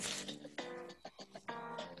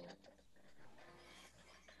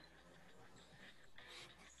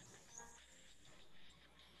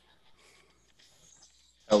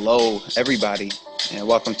Hello, everybody, and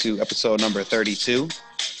welcome to episode number 32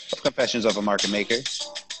 of Confessions of a Market Maker.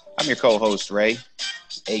 I'm your co-host, Ray,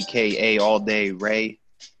 aka All Day Ray,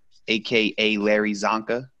 aka Larry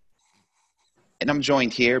Zonka, and I'm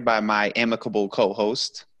joined here by my amicable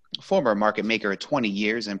co-host, former market maker of 20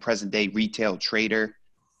 years and present-day retail trader.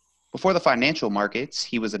 Before the financial markets,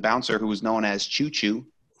 he was a bouncer who was known as Choo Choo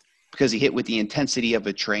because he hit with the intensity of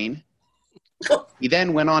a train. He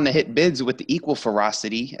then went on to hit bids with the equal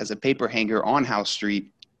ferocity as a paper hanger on House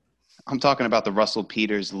Street. I'm talking about the Russell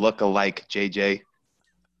Peters look-alike, JJ.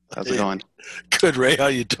 How's it going? Good, Ray. How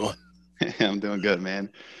you doing? I'm doing good,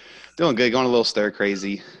 man. Doing good. Going a little stir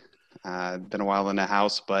crazy. Been a while in the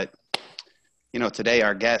house, but today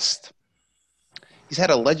our guest, he's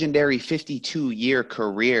had a legendary 52-year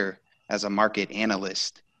career as a market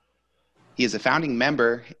analyst. He is a founding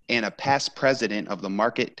member and a past president of the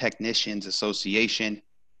Market Technicians Association.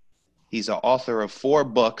 He's an author of 4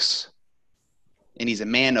 books, and he's a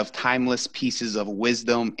man of timeless pieces of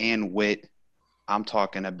wisdom and wit. I'm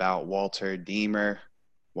talking about Walter Deemer.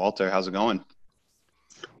 Walter, how's it going?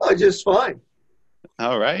 Just fine.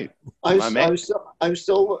 All right. I'm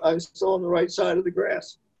still on the right side of the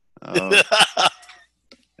grass. Oh,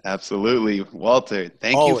 absolutely, Walter.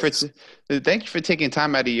 Thank you for taking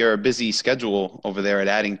time out of your busy schedule over there at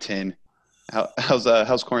Addington.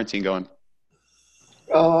 How's quarantine going?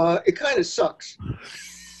 It kind of sucks.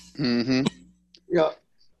 Mm-hmm. Yeah.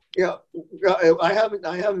 I haven't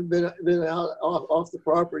been out off the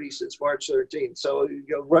property since March 13th. So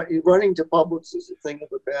running to Publix is a thing of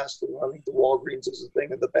the past, and running to Walgreens is a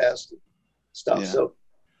thing of the past. And stuff. Yeah. So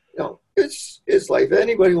it's like if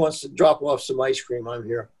anybody wants to drop off some ice cream, I'm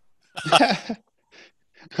here.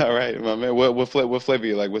 All right, my man. What flavor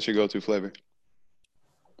you like? What's your go-to flavor?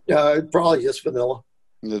 Probably just vanilla.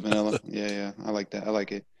 The vanilla. Yeah. I like that. I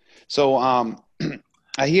like it. So,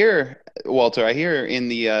 I hear, Walter, in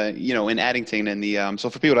the, in Addington, and the, so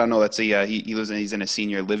for people that don't know, that's he's in a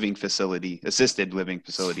senior living facility, assisted living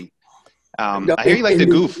facility. I hear you like the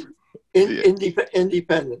goof.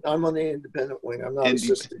 Independent. I'm on the independent wing. I'm not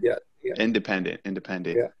assisted yet. Yeah. Independent.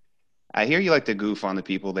 Yeah. I hear you like to goof on the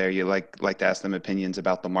people there. You like to ask them opinions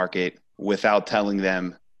about the market without telling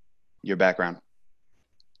them your background.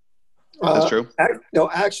 That's true.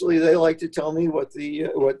 Actually, they like to tell me what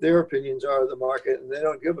their opinions are of the market, and they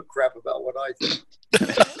don't give a crap about what I think.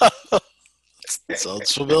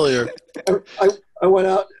 Sounds familiar. I went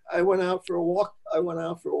out for a walk. I went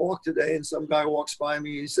out for a walk today, and some guy walks by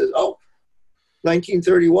me. He says, "Oh,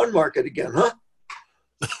 1931 market again, huh?"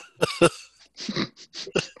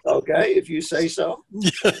 Okay, if you say so.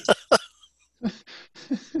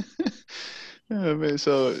 Man,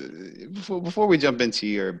 so before we jump into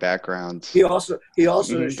your background, he also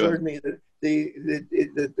assured me that the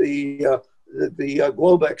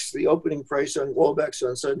Globex, the opening price on Globex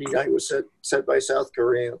on Sunday night was set by South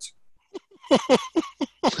Koreans.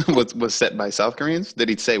 was set by South Koreans? Did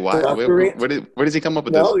he say why? Where does he come up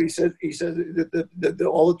with this? No, he said that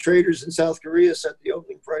all the traders in South Korea set the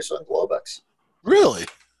opening price on Globex. Really?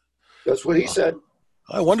 That's what he said.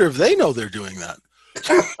 I wonder if they know they're doing that.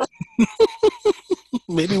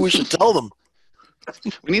 Maybe we should tell them.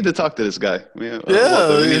 We need to talk to this guy. We need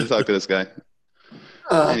to talk to this guy.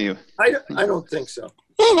 Anyway, I don't think so.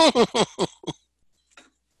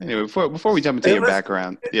 Anyway, before we jump into your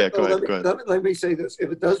background, go ahead. Let me say this: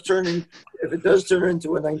 if it does turn into a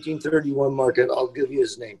 1931 market, I'll give you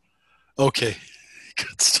his name. Okay,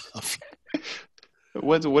 good stuff.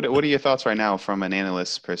 What are your thoughts right now from an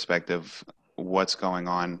analyst's perspective? What's going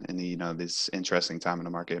on in this interesting time in the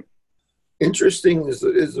market? Interesting is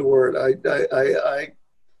the word. I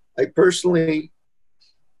personally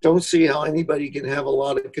don't see how anybody can have a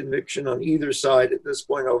lot of conviction on either side at this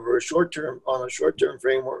point over a short term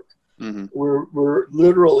framework. Mm-hmm. We're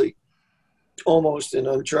literally almost in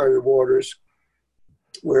uncharted waters,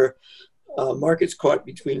 where market's caught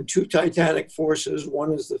between two titanic forces.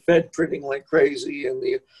 One is the Fed printing like crazy, and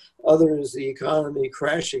the other is the economy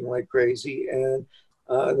crashing like crazy. And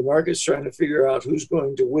the market's trying to figure out who's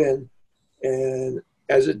going to win. And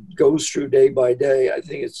as it goes through day by day, I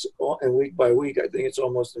think and week by week, I think it's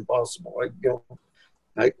almost impossible. I'm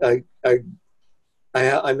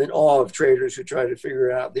in awe of traders who try to figure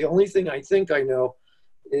it out. The only thing I think I know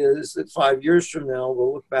is that 5 years from now,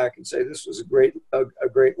 we'll look back and say this was a great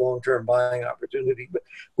long-term buying opportunity. But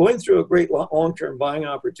going through a great long-term buying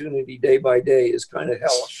opportunity day by day is kind of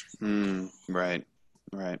hellish. Right.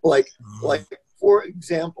 Like for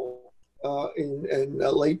example, in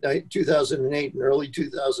late 2008 and early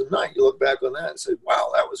 2009, you look back on that and say,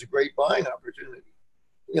 "Wow, that was a great buying opportunity."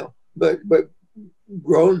 But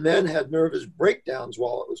grown men had nervous breakdowns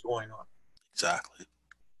while it was going on. Exactly.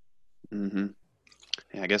 Mm-hmm.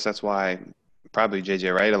 Yeah, I guess that's why probably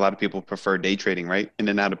JJ, right? A lot of people prefer day trading, right? In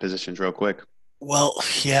and out of positions real quick. Well,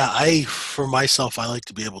 yeah, for myself, I like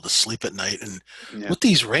to be able to sleep at night. And Yeah. with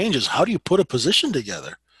these ranges, how do you put a position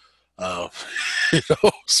together? Uh,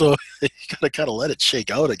 so you gotta kind of let it shake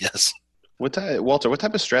out, I guess. Walter, what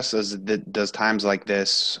type of stress does times like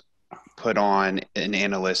this put on an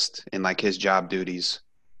analyst in like his job duties?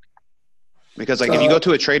 Because like if you go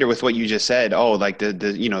to a trader with what you just said, oh, like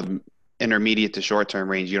the intermediate to short term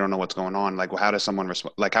range, you don't know what's going on. Like, well, how does someone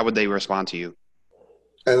respond? Like, how would they respond to you?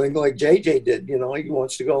 I think like JJ did, he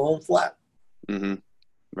wants to go home flat. Mm-hmm.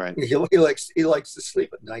 Right. He likes to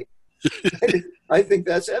sleep at night. I think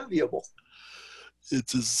that's enviable.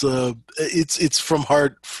 It's from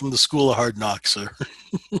the school of hard knocks, sir.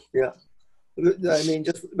 Yeah.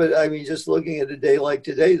 Just looking at a day like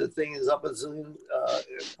today, the thing is up a zillion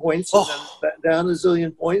points and then down a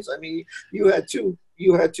zillion points. I mean, you had two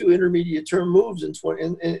intermediate term moves in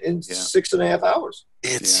 6.5 hours.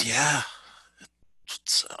 It's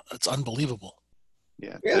unbelievable.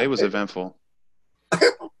 Yeah, today was eventful.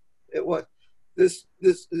 It was. This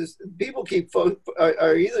people keep.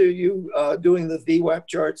 Are either of you doing the VWAP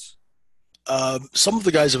charts? Some of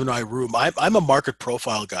the guys in my room. I'm a market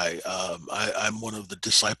profile guy. I'm one of the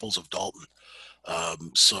disciples of Dalton.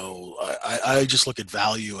 So I just look at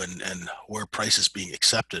value and where price is being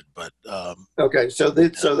accepted. But okay, so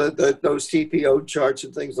those TPO charts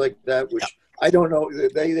and things like that, which I don't know,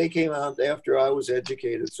 they came out after I was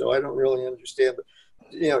educated, so I don't really understand. But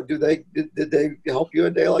did they help you a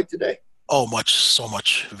day like today? Oh, so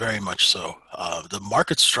much, very much so. The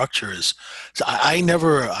market structure is. I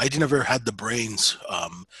never had the brains.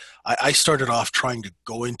 I started off trying to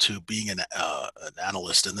go into being an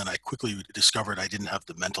analyst, and then I quickly discovered I didn't have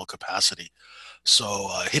the mental capacity. So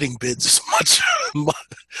hitting bids is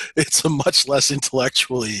it's a much less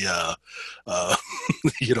intellectually,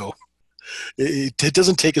 it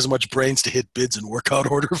doesn't take as much brains to hit bids and work out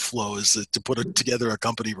order flow as to put together a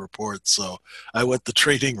company report. So I went the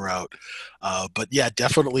trading route. But yeah,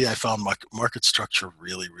 definitely I found market structure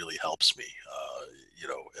really, really helps me,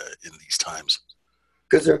 in these times.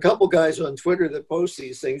 Because there are a couple guys on Twitter that post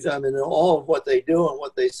these things. I'm in awe of what they do and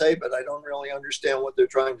what they say, but I don't really understand what they're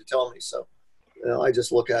trying to tell me. So I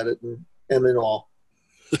just look at it and am in awe.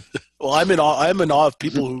 Well, I'm in awe of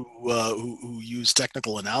people who use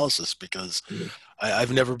technical analysis because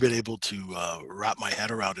I've never been able to wrap my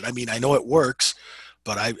head around it. I mean, I know it works,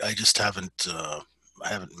 but I just haven't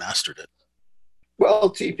mastered it. Well,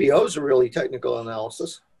 TPOs are really technical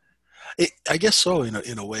analysis. I guess so.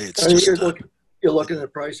 In a way, it's you're looking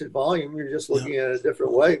at price and volume. You're just looking at it a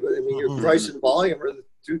different way. But I mean, your price and volume are the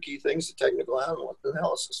two key things to technical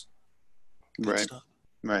analysis. Right. So,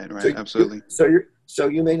 absolutely. So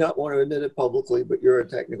you may not want to admit it publicly, but you're a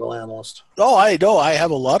technical analyst. Oh, I know. I have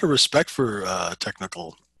a lot of respect for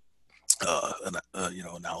technical,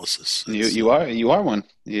 analysis. You are one.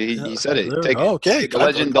 You said it. Take it. Okay. The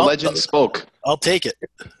legend spoke. I'll take it.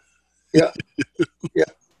 Yeah.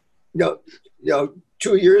 Yeah.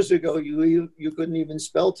 2 years ago, you couldn't even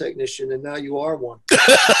spell technician, and now you are one.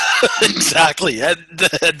 Exactly, and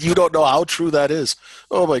you don't know how true that is.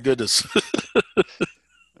 Oh my goodness.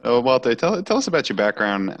 Oh, Walter, tell us about your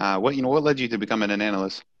background. What led you to becoming an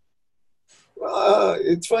analyst?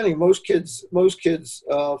 It's funny. Most kids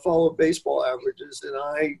follow baseball averages, and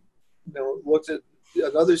I, looked at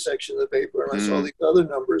another section of the paper, and I saw these other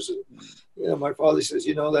numbers, and my father says,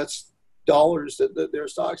 that's dollars that they're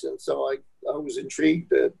stocks in. So I was intrigued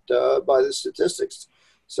by the statistics.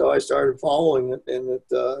 So I started following it, and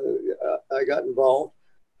I got involved.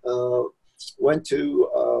 Went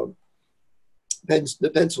to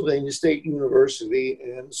the Pennsylvania State University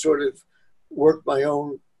and sort of worked my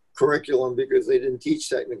own curriculum because they didn't teach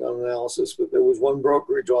technical analysis, but there was one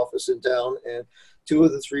brokerage office in town, and 2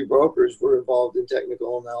 of the 3 brokers were involved in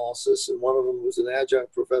technical analysis, and one of them was an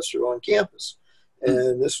adjunct professor on campus.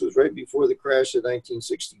 And this was right before the crash of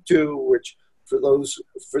 1962, which for those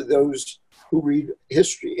who read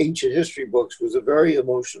ancient history books, was a very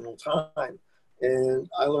emotional time. And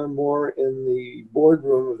I learned more in the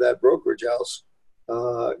boardroom of that brokerage house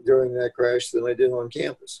during that crash than I did on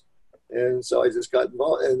campus. And so I just got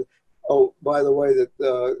involved. And oh, by the way, that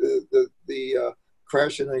the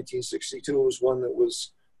crash in 1962 was one that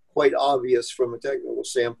was quite obvious from a technical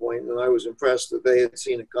standpoint, and I was impressed that they had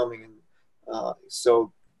seen it coming. And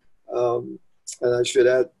I should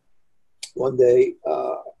add, one day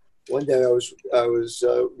I was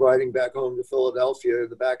riding back home to Philadelphia in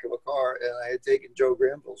the back of a car, and I had taken Joe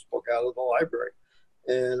Granville's book out of the library,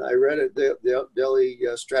 and I read it, the Daily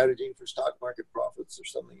Strategy for Stock Market Profits or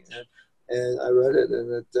something. And I read it,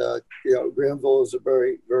 and Granville is a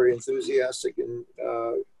very, very enthusiastic and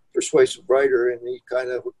persuasive writer, and he kind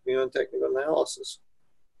of hooked me on technical analysis.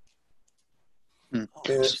 And,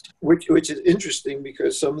 which is interesting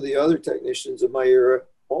because some of the other technicians of my era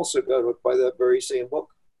also got hooked by that very same book.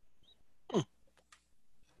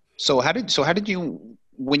 So how did you,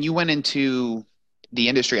 when you went into the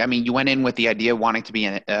industry, I mean, you went in with the idea of wanting to be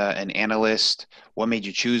an analyst. What made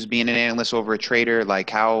you choose being an analyst over a trader? Like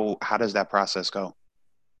how does that process go?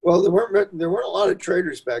 Well, there weren't a lot of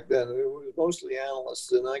traders back then. It was mostly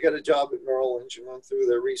analysts, and I got a job at Merrill Lynch and went through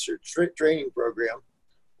their research training program.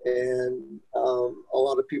 And a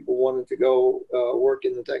lot of people wanted to go work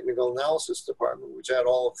in the technical analysis department, which had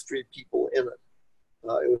all of 3 people in it.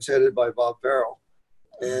 It was headed by Bob Farrell,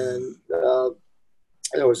 and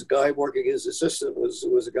there was a guy working as assistant.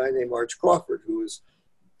 Was a guy named Arch Crawford, who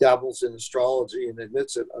dabbles in astrology and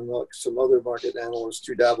admits it, unlike some other market analysts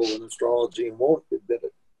who dabble in astrology and won't admit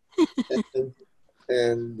it.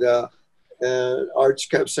 and Arch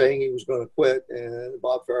kept saying he was going to quit, and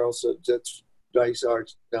Bob Farrell said, "That's nice,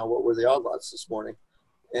 Arch. Now, what were the odd lots this morning?"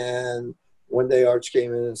 And one day Arch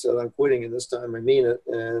came in and said, "I'm quitting, and this time I mean it."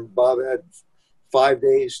 And Bob had 5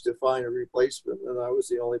 days to find a replacement, and I was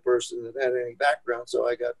the only person that had any background, so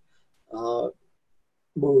I got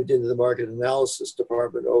moved into the market analysis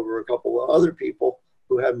department over a couple of other people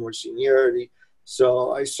who had more seniority.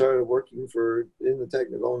 So I started working in the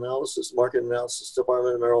technical analysis, market analysis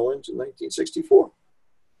department of Merrill Lynch in 1964.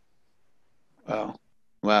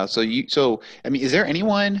 Wow. So I mean, is there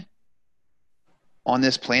anyone on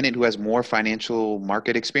this planet who has more financial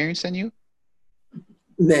market experience than you?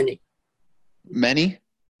 Many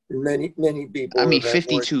people. I mean,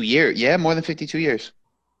 52 years. Yeah, more than 52 years.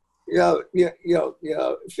 Yeah.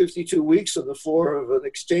 52 weeks on the floor of an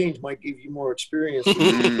exchange might give you more experience.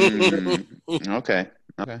 Okay.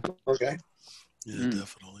 Yeah,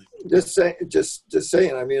 definitely. Just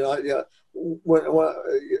saying. I mean, when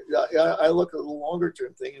I look at the longer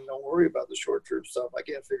term thing and don't worry about the short term stuff. I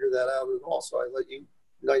can't figure that out at all. So I let you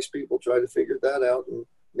nice people try to figure that out and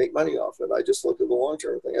make money off it. I just look at the long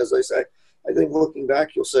term thing. As I say, I think looking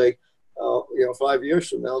back, you'll say, 5 years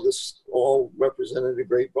from now, this all represented a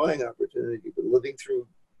great buying opportunity. But living through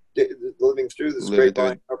this great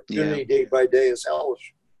buying opportunity day by day is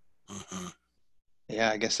hellish. Mm-hmm. Yeah,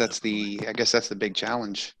 I guess that's the big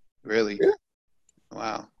challenge, really. Yeah.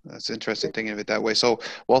 Wow, that's interesting thinking of it that way. So,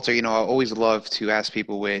 Walter, I always love to ask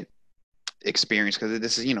people with experience, because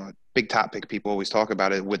this is, a big topic people always talk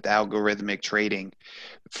about it with algorithmic trading.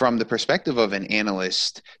 From the perspective of an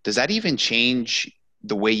analyst, does that even change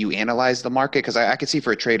the way you analyze the market? Because I can see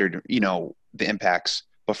for a trader, the impacts,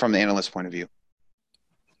 but from the analyst point of view.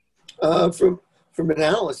 From an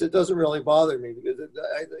analyst, it doesn't really bother me, because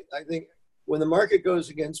I think when the market goes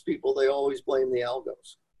against people, they always blame the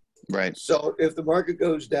algos. Right. So if the market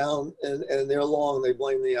goes down and they're long, they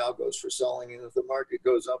blame the algos for selling. And if the market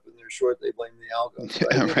goes up and they're short, they blame the algos.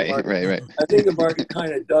 Right. I think the market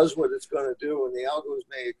kind of does what it's going to do, and the algos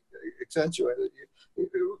may accentuate it.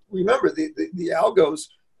 Remember, the algos,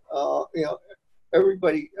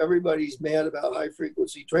 everybody's mad about high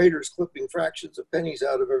frequency traders clipping fractions of pennies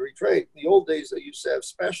out of every trade. In the old days, they used to have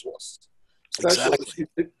specialists.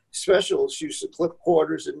 Specialists used to clip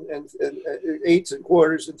quarters and eighths and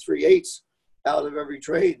quarters and 3/8 out of every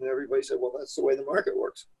trade, and everybody said, "Well, that's the way the market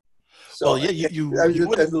works." So, and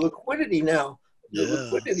the liquidity now.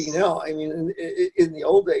 Liquidity now. I mean, in the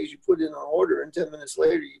old days, you put in an order, and 10 minutes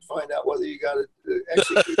later, you'd find out whether you got to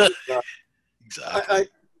execute it or not. Exactly.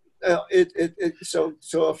 So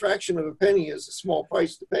a fraction of a penny is a small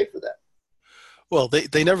price to pay for that. Well,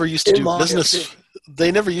 they never used to do business.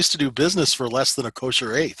 They never used to do business for less than a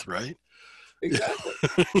kosher eighth, right? Exactly.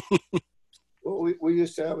 Well, we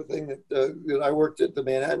used to have a thing that I worked at the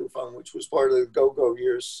Manhattan Fund, which was part of the go-go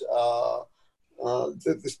years.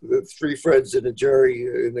 The three Freds and a Jerry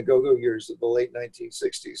in the go-go years of the late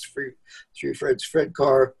 1960s. Three Freds: Fred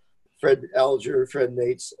Carr, Fred Alger, Fred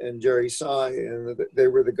Nates, and Jerry Sy, and they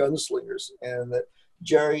were the gunslingers. And that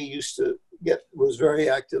Jerry was very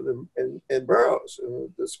active in Burroughs,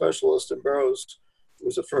 and the specialist in Burroughs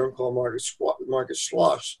was a firm called Marcus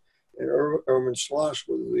Schloss, and Erwin Schloss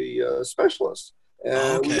was the specialist.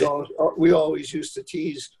 And we always used to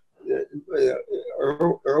tease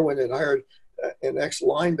Erwin had hired an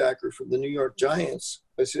ex-linebacker from the New York Giants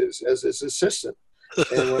as his assistant.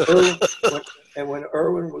 And when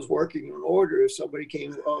Erwin was working an order, if somebody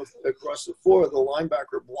came across the floor, the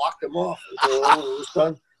linebacker blocked him off until Erwin was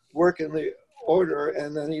done working the order,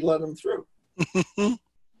 and then he let him through.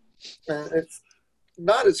 And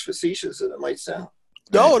not as facetious as it might sound.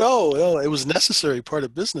 No, it was necessary part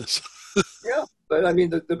of business. Yeah, but I mean,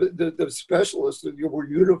 the specialists were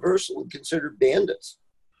universally considered bandits.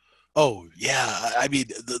 Oh, yeah. I mean,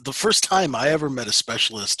 the first time I ever met a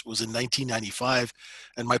specialist was in 1995,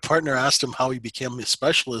 and my partner asked him how he became a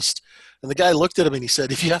specialist. And the guy looked at him and he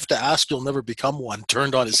said, "If you have to ask, you'll never become one,"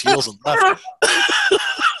 turned on his heels and left.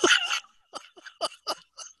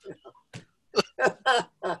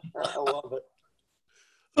 I love it.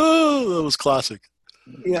 Oh, that was classic.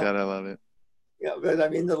 Yeah. God, I love it. Yeah, but I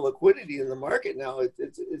mean, the liquidity in the market now,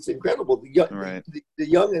 it's incredible. The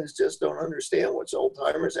youngins just don't understand what old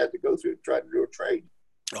timers had to go through to try to do a trade.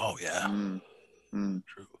 Oh, yeah.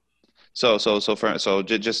 True. So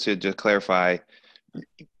just to clarify,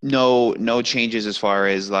 no changes as far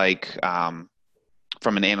as like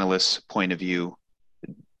from an analyst point of view,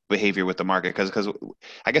 behavior with the market, because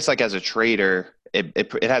I guess like as a trader,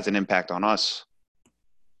 it has an impact on us.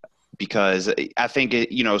 Because I think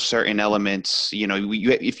certain elements,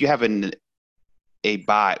 if you have a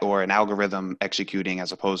bot or an algorithm executing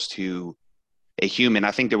as opposed to a human, I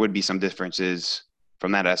think there would be some differences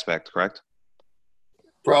from that aspect. Correct?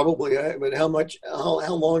 Probably, but how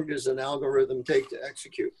long does an algorithm take to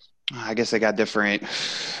execute? I guess they got different.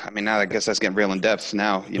 I mean, now I guess that's getting real in depth.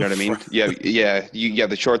 Now, you know what I mean? Yeah. You have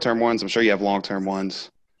the short-term ones. I'm sure you have long-term ones.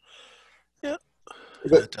 Yeah,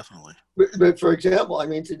 definitely. But for example, I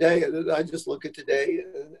mean, today, I just look at today,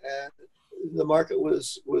 and the market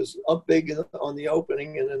was up big on the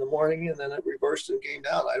opening and in the morning, and then it reversed and came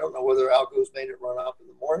down. I don't know whether algos made it run up in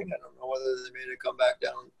the morning. I don't know whether they made it come back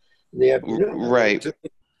down in the afternoon. Right. To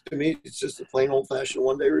me, it's just a plain old-fashioned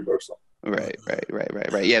one-day reversal. Right.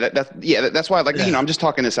 Yeah, that's why, like, I'm just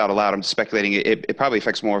talking this out aloud. I'm just speculating. It probably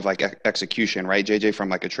affects more of like execution, right, JJ, from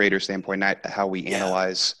like a trader standpoint, not how we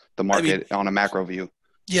analyze the market on a macro view.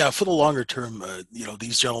 Yeah, for the longer term,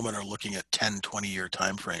 these gentlemen are looking at 10, 20-year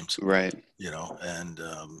time frames. Right. And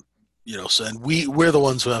we're the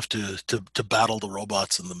ones who have to battle the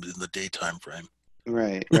robots in the daytime frame.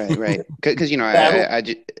 Right. Because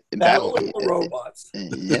battling the robots.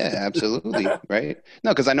 Yeah, absolutely. Right.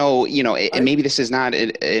 No, because I know maybe this is not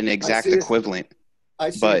an exact equivalent. I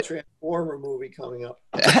see a Transformer movie coming up.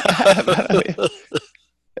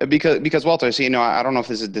 Because Walter, so I don't know if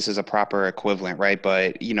this is a proper equivalent, right?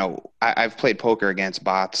 But I've played poker against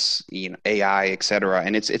bots, AI, etc.,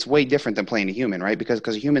 and it's way different than playing a human, right? Because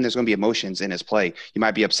a human, there's going to be emotions in his play. You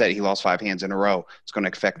might be upset he lost 5 hands in a row. It's going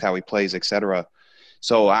to affect how he plays, etc.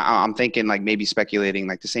 So I'm thinking like maybe speculating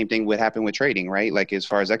like the same thing would happen with trading, right? Like as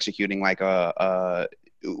far as executing, like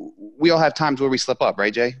we all have times where we slip up,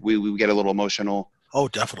 right, Jay? We get a little emotional. Oh,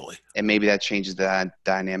 definitely. And maybe that changes the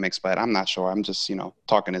dynamics, but I'm not sure. I'm just,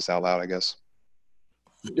 talking this out loud, I guess.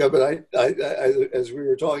 Yeah, but I as we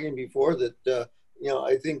were talking before, that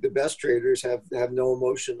I think the best traders have no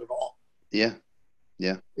emotion at all. Yeah.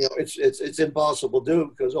 It's impossible to do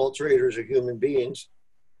because all traders are human beings.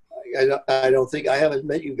 I don't think I haven't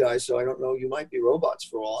met you guys, so I don't know. You might be robots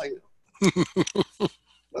for all I know.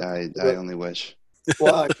 I only wish.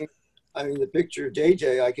 Well, I mean, the picture of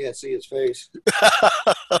JJ, I can't see his face.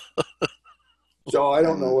 So I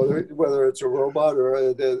don't know whether it's a robot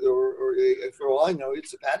or for all I know,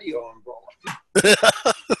 it's a patio umbrella.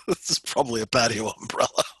 It's probably a patio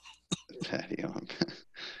umbrella.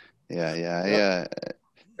 Yeah.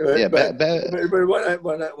 But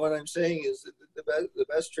what I'm saying is that the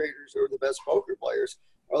best traders or the best poker players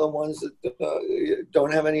are the ones that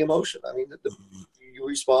don't have any emotion. I mean, you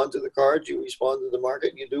respond to the cards, you respond to the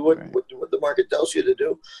market, you do what the market tells you to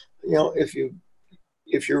do.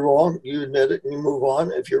 If you're wrong, you admit it and you move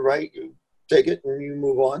on. If you're right, you take it and you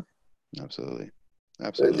move on. Absolutely.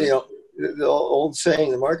 The old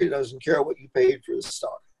saying, the market doesn't care what you paid for the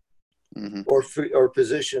stock. Mm-hmm. or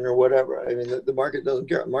position or whatever. I mean, the market doesn't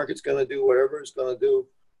care. The market's going to do whatever it's going to do,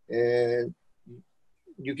 and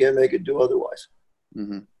you can't make it do otherwise.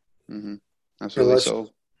 Mm-hmm. Mm-hmm.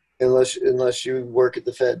 Absolutely. Unless you work at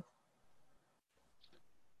the Fed.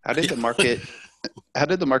 How did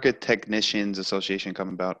the Market Technicians Association come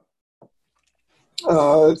about?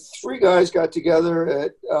 3 guys got together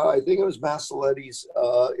at I think it was Massaletti's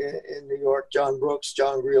in New York. John Brooks,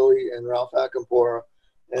 John Greeley, and Ralph Acampora.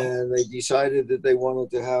 And they decided that they wanted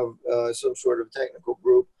to have some sort of technical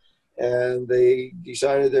group. And they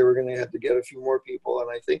decided they were going to have to get a few more people. And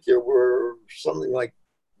I think there were something like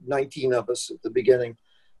 19 of us at the beginning.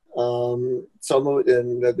 And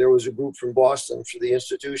there was a group from Boston for the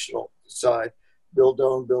institutional side. Bill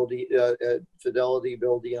Doan, at Fidelity,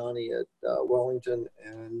 Bill Diani at Wellington,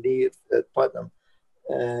 and me at Putnam.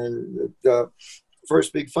 And the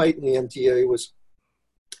first big fight in the MTA was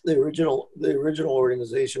the original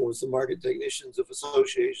organization was the Market Technicians of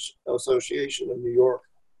Association of New York,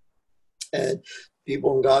 and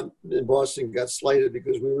people in Boston got slighted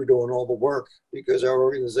because we were doing all the work because our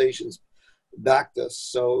organizations backed us.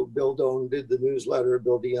 So Bill Doan did the newsletter,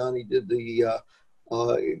 Bill Diani did the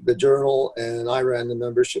journal, and I ran the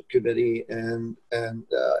membership committee and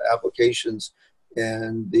applications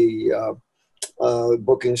and the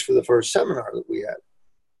bookings for the first seminar that we had.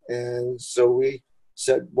 And so we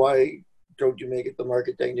said, why don't you make it the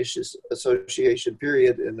Market Technicians Association,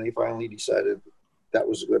 period? And they finally decided that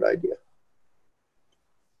was a good idea.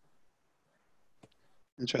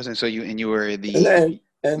 Interesting. So you were the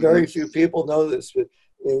and very few people know this, but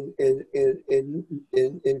in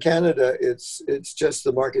Canada, it's just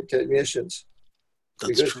the Market Technicians.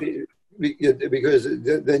 That's true. Because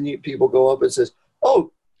then people go up and says,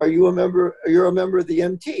 "Oh, are you a member? You're a member of the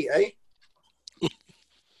MT, eh?"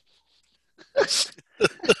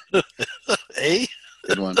 Eh?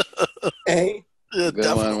 good one. Eh? Good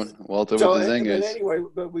Definitely. one, Walter So with his and English. anyway,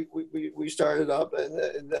 but we started up,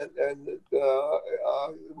 and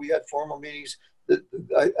we had formal meetings.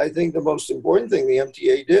 I think the most important thing the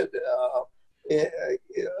MTA did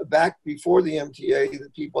back before the MTA, the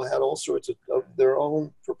people had all sorts of their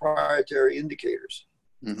own proprietary indicators,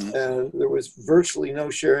 and there was virtually no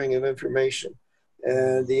sharing of information.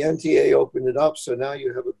 And the MTA opened it up, so now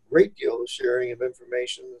you have a great deal of sharing of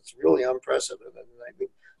information that's really unprecedented. And I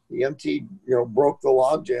think the MT, broke the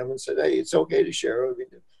logjam and said, "Hey, it's okay to share. I mean,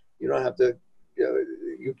 you don't have to.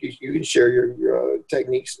 You can share your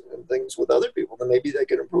techniques and things with other people, and maybe they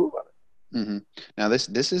can improve on it." Now, this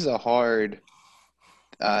is a hard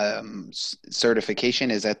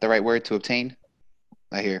certification. Is that the right word to obtain?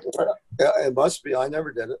 I hear. Yeah, it must be. I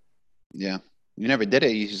never did it. Yeah, you never did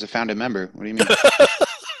it. You just a founded member. What do you mean?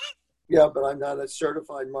 Yeah, but I'm not a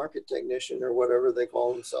certified market technician or whatever they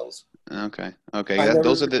call themselves. Okay.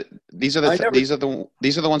 These are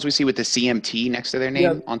the ones we see with the CMT next to their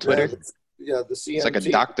name on Twitter. Yeah, the CMT. It's like a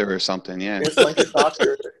doctor or something. Yeah. It's like a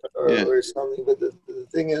doctor or something. But the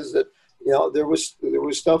thing is that there was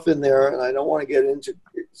stuff in there, and I don't want to get into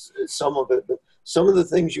some of it, but some of the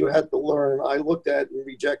things you had to learn, I looked at and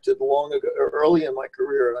rejected early in my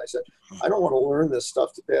career, and I said, I don't want to learn this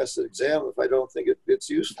stuff to pass the exam if I don't think it's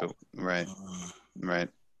useful. Right. I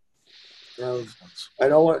don't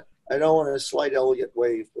want to slight Elliott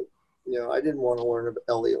Wave, but I didn't want to learn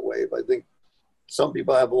Elliott Wave. I think some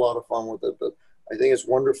people have a lot of fun with it, but I think it's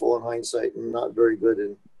wonderful in hindsight and not very good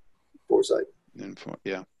in foresight.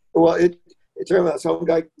 Yeah. Well, it turned out some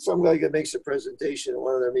guy makes a presentation at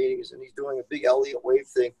one of their meetings, and he's doing a big Elliott Wave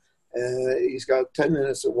thing, and he's got 10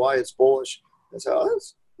 minutes of why it's bullish. I said, "Oh,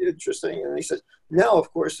 that's interesting." And he says, "Now,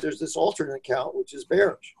 of course, there's this alternate count, which is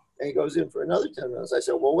bearish." And he goes in for another 10 minutes. I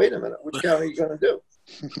said, "Well, wait a minute. Which count are you going to do?"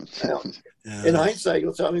 In hindsight,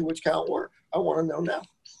 you'll tell me which count worked. I want to know now.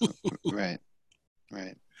 Right.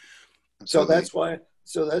 So that's why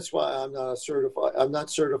I'm not certified. I'm not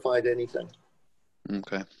certified anything.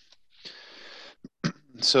 Okay.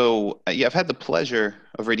 So I've had the pleasure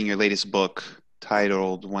of reading your latest book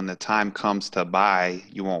titled "When the Time Comes to Buy,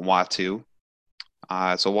 You Won't Want to."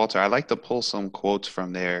 So Walter, I'd like to pull some quotes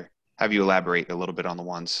from there. Have you elaborate a little bit on the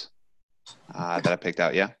ones that I picked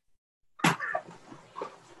out? Yeah.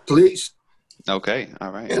 Please. Okay.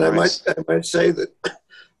 All right. And I might say that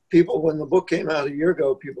people, when the book came out a year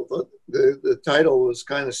ago, people thought the title was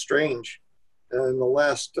kind of strange. And in the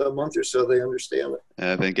last month or so, they understand it.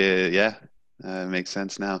 I think it makes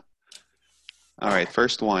sense now. All right.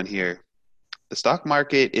 First one here. The stock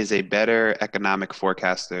market is a better economic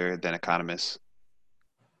forecaster than economists.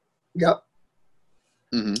 Yep.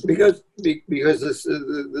 Because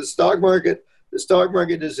the stock market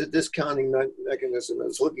is a discounting mechanism.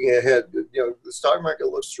 It's looking ahead. The stock market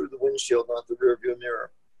looks through the windshield, not the rearview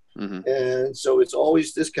mirror, and so it's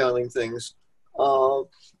always discounting things.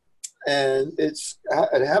 And it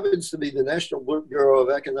happens to be the National Bureau of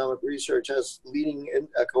Economic Research has leading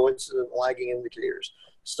coincident lagging indicators.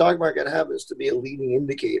 Stock market happens to be a leading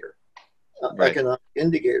indicator. Economic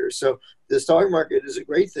indicators. So the stock market is a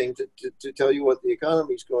great thing to tell you what the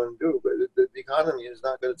economy is going to do, but the economy is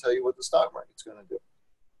not going to tell you what the stock market is going to do.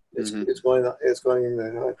 It's going to. As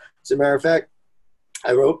a matter of fact,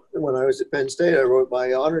 I wrote, when I was at Penn State, I wrote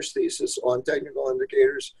my honors thesis on technical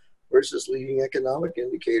indicators versus leading economic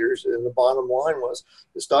indicators, and the bottom line was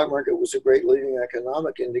the stock market was a great leading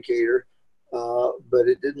economic indicator, but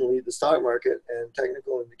it didn't lead the stock market, and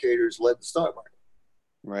technical indicators led the stock market.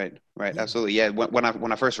 Right. Absolutely. Yeah. When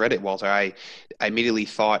I first read it, Walter, I immediately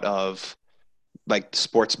thought of like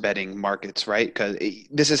sports betting markets, right? Because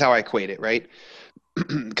this is how I equate it, right?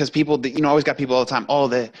 because people, always got people all the time. Oh,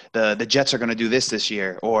 the Jets are going to do this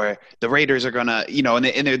year, or the Raiders are going to,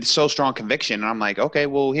 and they're so strong conviction. And I'm like, okay,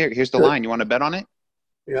 well, here's the line. You want to bet on it?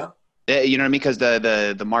 Yeah. You know what I mean? Because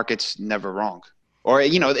the market's never wrong, or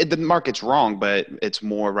the market's wrong, but it's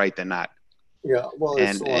more right than not. Yeah. Well,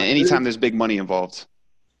 and anytime there's big money involved.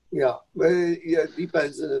 Yeah, but it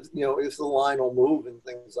depends if the line will move and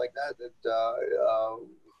things like that.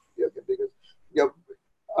 Because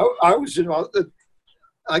I was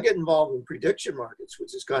I get involved in prediction markets,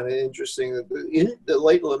 which is kind of interesting. The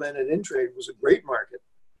late lamented Intrade was a great market,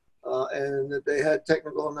 and that they had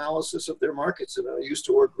technical analysis of their markets, and it used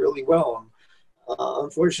to work really well. And,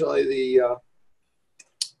 unfortunately, the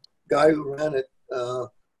guy who ran it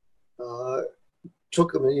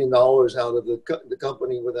took $1 million out of the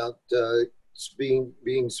company without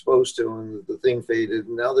being supposed to, and the thing faded.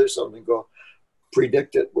 And now there's something called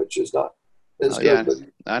Predicted, which is not as good. Yeah, but,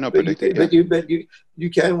 I know Predicted. yeah. But you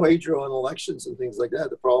can wager on elections and things like that.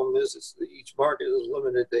 The problem is each market is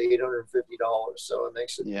limited to $850, so it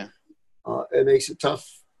makes it tough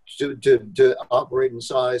to operate in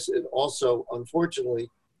size. It also, unfortunately,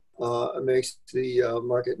 it makes the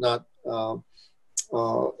market not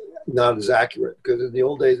as accurate, because in the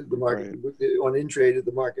old days of the market, right, on Intrade,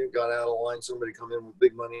 the market got out of line, somebody come in with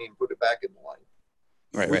big money and put it back in the line.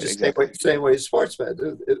 Right, exactly. Same way as sports bet.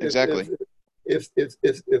 Exactly. If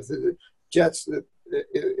the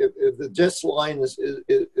Jets line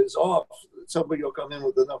is off, somebody will come in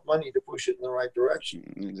with enough money to push it in the right direction.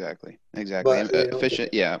 Exactly. But,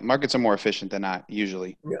 efficient. Yeah, markets are more efficient than not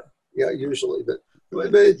usually. Yeah, usually, but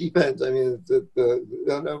it depends. I mean,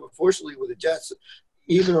 unfortunately, with the Jets,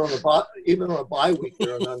 even on a bye week,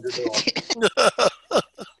 they're an underdog.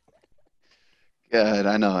 God,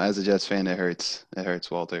 I know. As a Jets fan, it hurts. It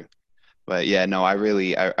hurts, Walter. But yeah, no, I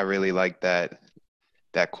really like that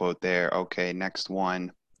quote there. Okay, next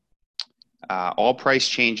one. All price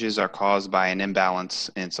changes are caused by an imbalance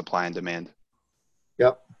in supply and demand.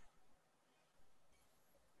 Yep.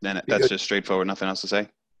 Then that's just straightforward. Nothing else to say.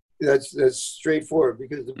 That's straightforward,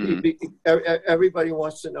 because everybody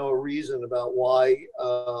wants to know a reason about why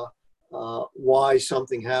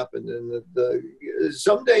something happened, and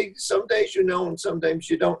some days and sometimes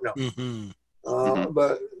you don't know. Mm-hmm.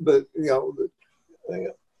 But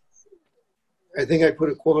I think I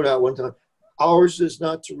put a quote out one time: "Ours is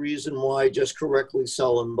not to reason why, just correctly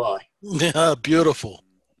sell and buy." Yeah, beautiful.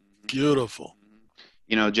 Jay,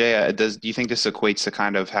 do you think this equates to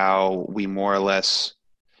kind of how we more or less,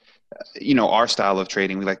 our style of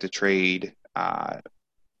trading? We like to trade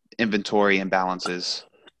inventory imbalances.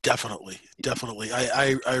 Definitely.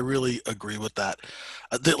 I really agree with that.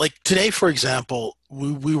 Like today, for example,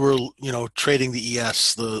 we were trading the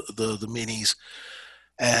ES, the minis,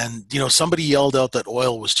 and somebody yelled out that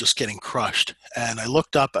oil was just getting crushed, and I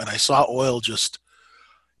looked up and I saw oil just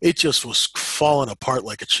was falling apart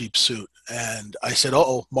like a cheap suit, and I said,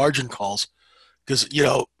 "Uh-oh, margin calls," because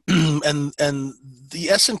and the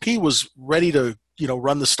S&P was ready to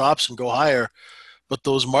run the stops and go higher. But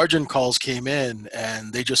those margin calls came in,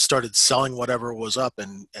 and they just started selling whatever was up,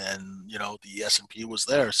 and the S&P was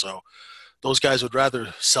there. So those guys would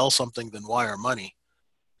rather sell something than wire money.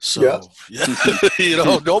 So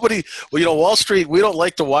nobody. Wall Street, we don't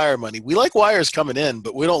like to wire money. We like wires coming in,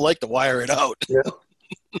 but we don't like to wire it out. Yeah.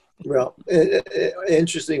 Well,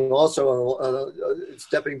 interesting. Also,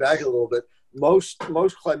 stepping back a little bit, most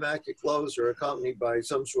climactic lows are accompanied by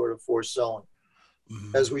some sort of forced selling,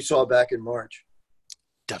 as we saw back in March.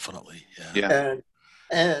 Definitely, yeah.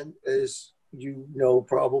 And as you know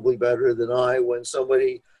probably better than I, when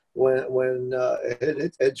a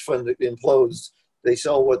hedge fund implodes, they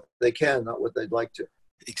sell what they can, not what they'd like to.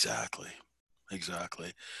 Exactly.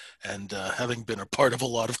 And having been a part of a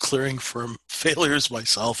lot of clearing firm failures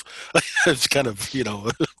myself, I've kind of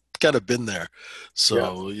been there.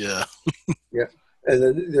 So yeah. Yeah. And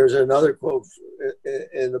then there's another quote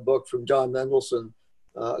in the book from John Mendelsohn,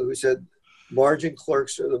 who said, "Margin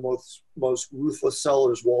clerks are the most ruthless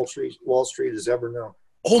sellers Wall Street has ever known."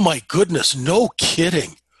 Oh my goodness, no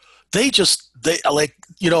kidding. One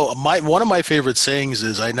of my favorite sayings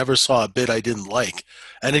is, "I never saw a bid I didn't like,"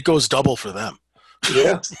 and it goes double for them.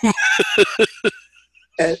 Yeah.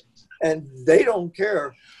 and they don't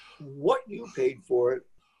care what you paid for it.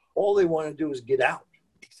 All they want to do is get out.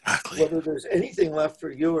 Exactly. Whether there's anything left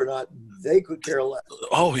for you or not, they could care less.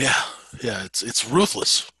 Oh yeah. It's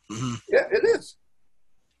ruthless. Mm-hmm. Yeah, it is.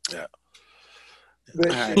 Yeah.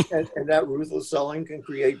 But, and that ruthless selling can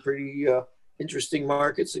create pretty interesting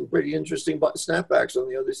markets and pretty interesting snapbacks on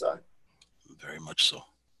the other side. Very much so.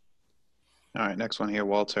 All right, next one here,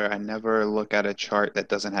 Walter. I never look at a chart that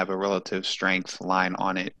doesn't have a relative strength line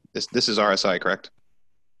on it. This is RSI, correct?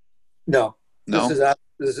 No, No?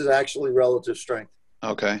 this is actually relative strength.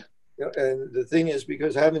 Okay. And the thing is,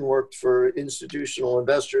 because having worked for institutional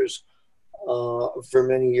investors for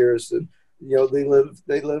many years, that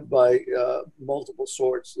they live by multiple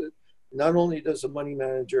sorts. That not only does a money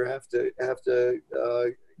manager have to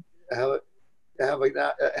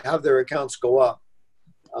have their accounts go up,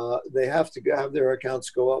 they have to have their accounts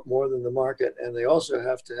go up more than the market, and they also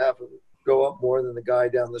have to have them go up more than the guy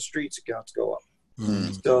down the street's accounts go up.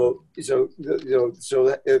 Mm. So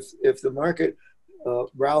if the market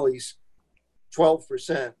rallies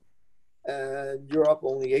 12% and you're up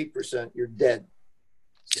only 8%, you're dead.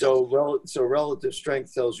 So relative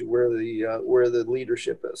strength tells you where the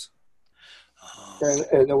leadership is.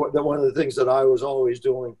 And one of the things that I was always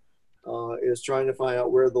doing is trying to find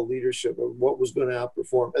out where the leadership of what was going to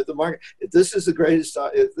outperform at the market. If this is the greatest,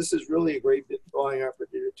 if this is really a great buying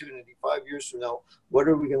opportunity 5 years from now, what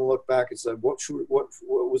are we going to look back and say, what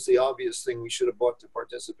was the obvious thing we should have bought to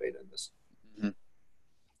participate in this? Mm-hmm.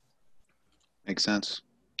 Makes sense.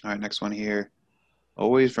 All right, next one here.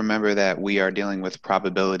 Always remember that we are dealing with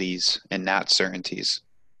probabilities and not certainties.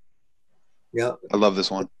 Yeah. I love this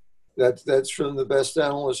one. That's from the best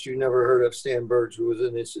analyst you never heard of, Stan Burge, who was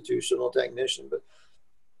an institutional technician. But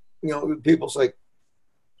people say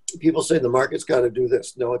the market's got to do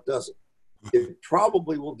this. No, it doesn't. It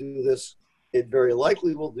probably will do this. It very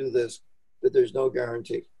likely will do this, but there's no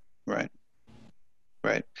guarantee. Right.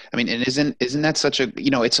 Right. I mean, and isn't that such a,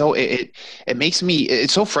 it makes me,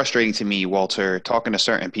 it's so frustrating to me, Walter, talking to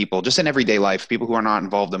certain people, just in everyday life, people who are not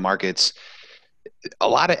involved in markets. A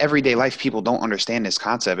lot of everyday life people don't understand this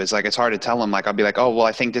concept. It's like, it's hard to tell them. Like, I'll be like, oh, well,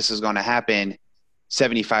 I think this is going to happen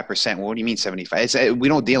 75%. Well, what do you mean 75? We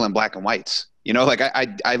don't deal in black and whites. Like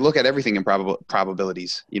I look at everything in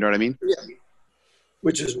probabilities. You know what I mean? Yeah.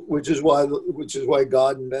 Which is why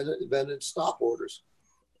God invented stop orders.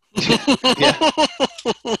 Yeah.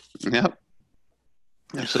 Yep.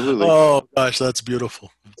 Absolutely. Oh gosh, that's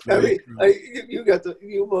beautiful. You got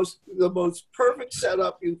the most perfect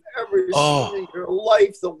setup you've ever seen in your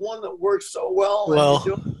life. The one that works so well.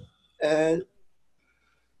 And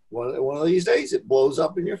one of these days it blows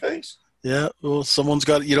up in your face. Yeah. Well, someone's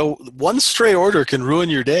got, one stray order can ruin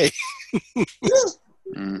your day. Yeah.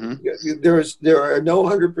 Mm-hmm. There are no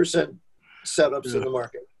 100% setups in the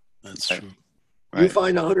market. That's true. You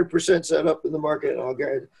find 100% setup in the market, and I'll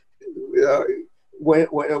guarantee.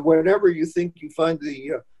 Whenever you think you find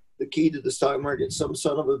the key to the stock market, some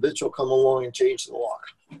son of a bitch will come along and change the lock.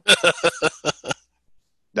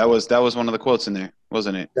 That was one of the quotes in there,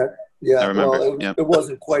 wasn't it? Yeah, I remember. Well, it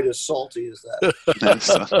wasn't quite as salty as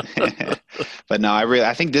that. But no,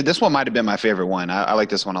 I think this one might have been my favorite one. I like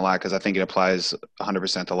this one a lot because I think it applies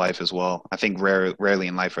 100% to life as well. I think rarely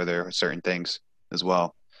in life are there certain things as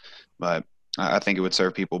well, but I think it would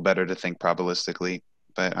serve people better to think probabilistically.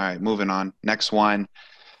 But all right, moving on. Next one.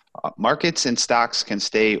 Markets and stocks can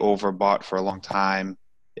stay overbought for a long time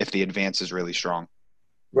if the advance is really strong.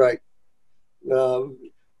 Right.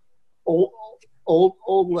 Old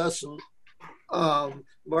lesson.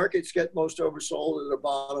 Markets get most oversold at the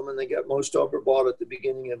bottom, and they get most overbought at the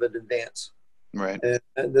beginning of an advance. Right.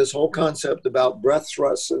 And this whole concept about breadth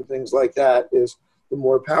thrusts and things like that is the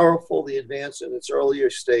more powerful the advance in its earlier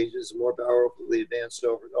stages, the more powerful the advance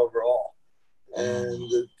overall. And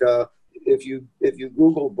if you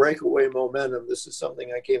Google breakaway momentum, this is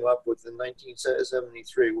something I came up with in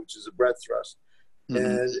 1973, which is a breadth thrust. Mm-hmm.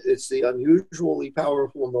 And it's the unusually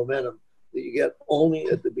powerful momentum that you get only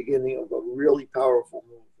at the beginning of a really powerful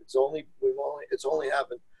move. It's only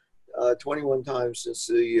happened 21 times since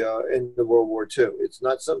the end of World War II. It's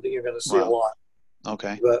not something you're going to see a lot.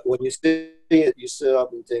 Okay. But when you see it, you sit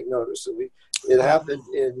up and take notice. So it happened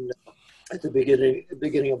at the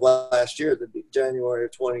beginning of last year, January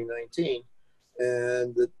of 2019,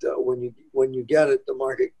 and that when you get it, the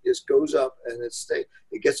market just goes up and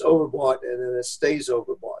it gets overbought, and then it stays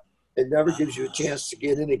overbought. It never gives you a chance to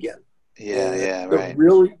get in again. Yeah, right.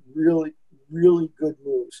 Really, really, really good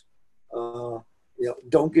moves.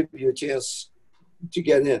 Don't give you a chance to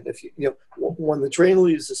get in. If when the train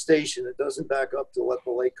leaves the station, it doesn't back up to let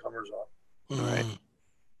the latecomers on.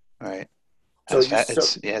 Right. So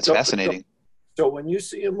it's fascinating. So when you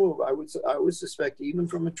see a move, I would suspect, even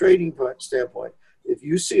from a trading standpoint, if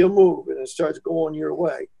you see a move and it starts going your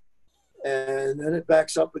way, and then it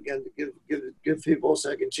backs up again to give people a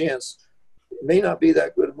second chance, it may not be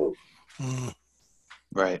that good a move.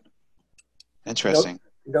 Right. Interesting.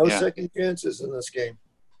 No second chances in this game.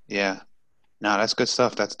 Yeah. No, that's good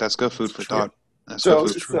stuff. That's good food for thought.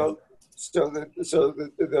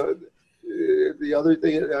 The other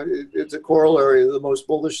thing, it's a corollary. The most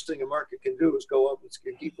bullish thing a market can do is go up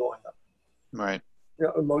and keep going up. Right.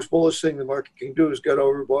 The most bullish thing the market can do is get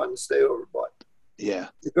overbought and stay overbought. Yeah.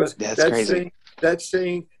 Because that's crazy. That's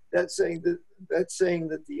saying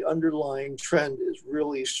that the underlying trend is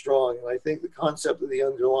really strong. And I think the concept of the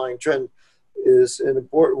underlying trend is an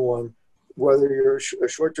important one, whether you're a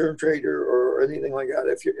short-term trader or anything like that.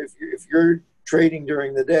 If you're trading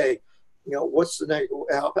during the day, what's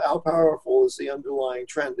how powerful is the underlying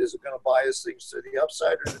trend? Is it going to bias things to the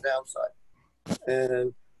upside or the downside?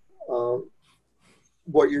 And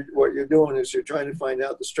what you're doing is you're trying to find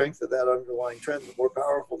out the strength of that underlying trend. The more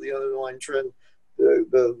powerful the underlying trend,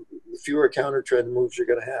 the fewer counter trend moves you're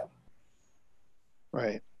going to have.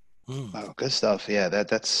 Right. Wow, good stuff. Yeah,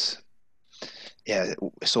 that's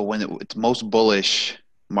So when it's most bullish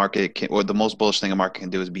market or the most bullish thing a market can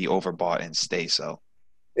do is be overbought and stay so.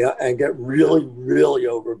 Yeah, and get really, really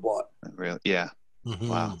overbought. Really, yeah. Mm-hmm.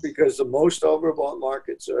 Wow. Because the most overbought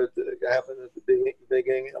markets happen at the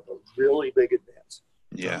beginning of a really big advance.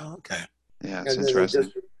 Yeah. Oh, okay. Yeah, it's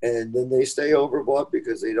interesting. And then they stay overbought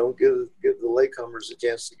because they don't give the latecomers a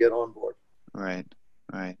chance to get on board. Right.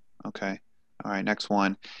 Okay. All right, next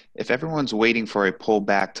one. If everyone's waiting for a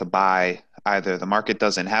pullback to buy, either the market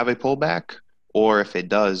doesn't have a pullback, or if it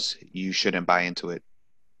does, you shouldn't buy into it.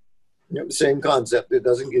 Same concept. It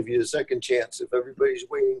doesn't give you a second chance. If everybody's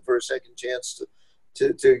waiting for a second chance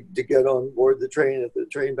to get on board the train, if the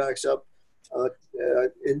train backs up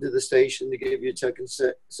into the station to give you a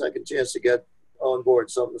second chance to get on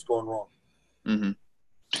board, something's going wrong. Mm-hmm.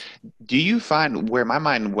 Do you find where my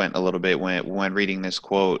mind went a little bit when reading this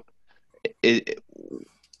quote,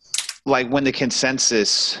 like when the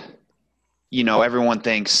consensus, everyone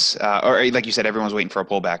thinks, or like you said, everyone's waiting for a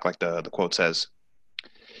pullback, like the quote says.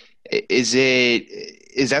 Is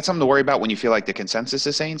that something to worry about when you feel like the consensus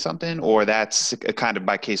is saying something, or that's a kind of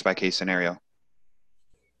by case scenario?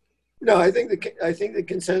 No, I think the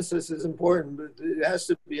consensus is important, but it has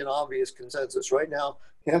to be an obvious consensus. Right now,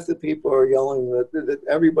 half the people are yelling that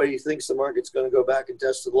everybody thinks the market's going to go back and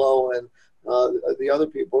test the low, and the other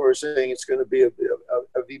people are saying it's going to be a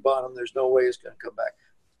V bottom. There's no way it's going to come back.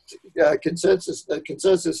 The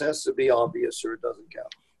consensus has to be obvious, or it doesn't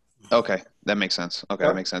count. Okay, that makes sense.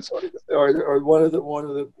 That makes sense. Or one of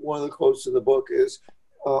the quotes in the book is,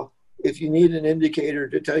 if you need an indicator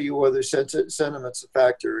to tell you whether sentiment's a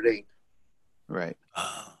factor, it ain't. Right.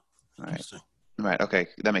 Right. Okay,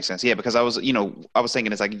 that makes sense. Yeah, because I was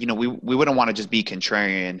thinking it's like we wouldn't want to just be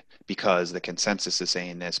contrarian because the consensus is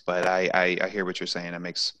saying this, but I hear what you're saying. That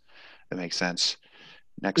makes sense.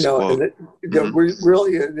 Next quote. It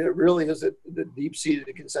really is the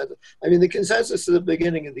deep-seated consensus. I mean, the consensus at the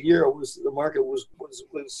beginning of the year was the market was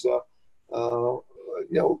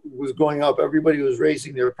going up. Everybody was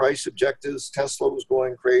raising their price objectives. Tesla was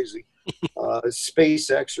going crazy.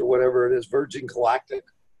 SpaceX or whatever it is, Virgin Galactic,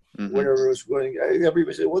 whatever it was going.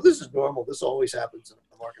 Everybody said, "Well, this is normal. This always happens in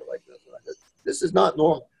a market like this." And I said, "This is not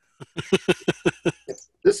normal.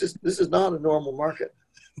 This is not a normal market."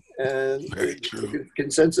 And the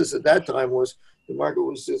consensus at that time was the market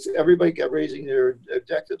was just everybody kept raising their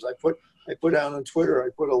objectives. I put out on Twitter, I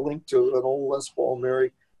put a link to an old Les Paul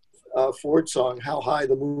Mary Ford song, "How High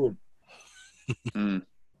the Moon,"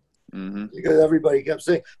 because everybody kept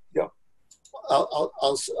saying,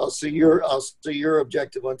 I'll see your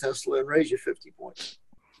objective on Tesla and raise you 50 points.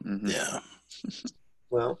 Mm-hmm. Yeah.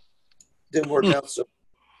 Well, didn't work out so.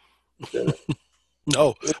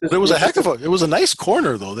 No, but it was it was a nice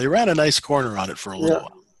corner though. They ran a nice corner on it for a little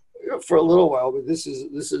while. For a little while, but this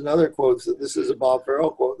is another quote. This is a Bob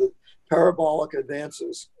Farrell quote. That parabolic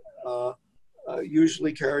advances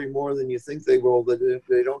usually carry more than you think they will. That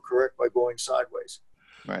they don't correct by going sideways.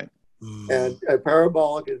 Right. And a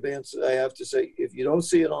parabolic advance, I have to say, if you don't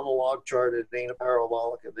see it on a log chart, it ain't a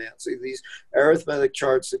parabolic advance. See, these arithmetic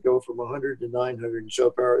charts that go from 100 to 900 and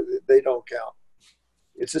show they don't count.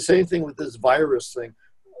 It's the same thing with this virus thing.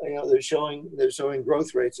 They're showing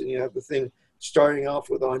growth rates, and you have the thing starting off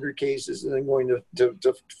with 100 cases and then going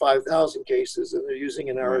to 5,000 cases, and they're using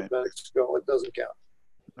an arithmetic scale. It doesn't count.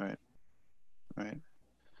 Right.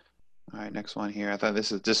 All right, next one here. I thought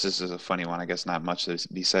this is a funny one. I guess not much to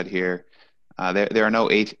be said here. There are no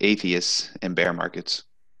atheists in bear markets.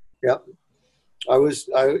 Yeah,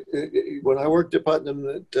 when I worked at Putnam,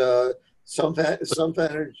 that some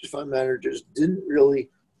fund managers didn't really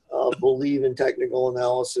believe in technical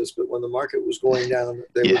analysis, but when the market was going down,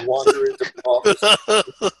 they would wander into the office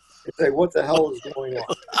and say, "What the hell is going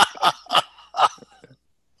on?"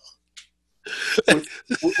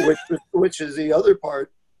 which is the other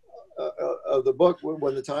part of the book,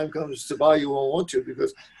 when the time comes to buy, you won't want to,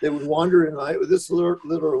 because they would wander in this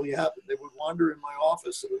literally happened. They would wander in my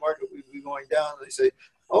office and the market would be going down. And they say,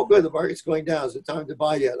 "Oh, good, the market's going down. Is it time to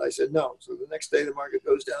buy yet?" I said, "No." So the next day the market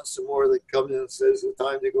goes down some more. They come in and says, "Is it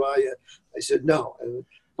time to buy yet?" I said, "No." And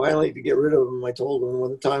finally, to get rid of them, I told them,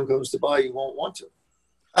 "When the time comes to buy, you won't want to."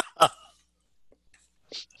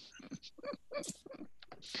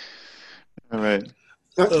 All right.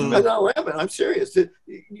 I'm not laughing. I'm serious.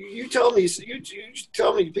 You tell me. You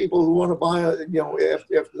tell me people who want to buy,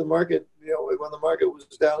 after the market, when the market was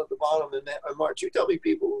down at the bottom in March. You tell me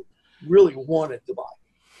people who really wanted to buy.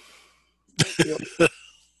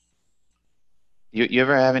 You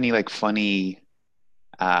ever have any like funny,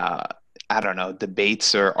 I don't know,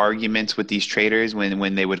 debates or arguments with these traders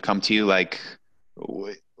when they would come to you like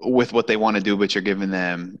with what they want to do, but you're giving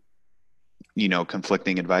them,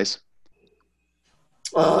 conflicting advice?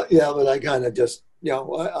 Yeah, but I kind of just,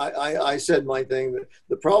 I said my thing.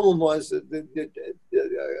 The problem was that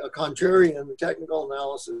a contrarian, the technical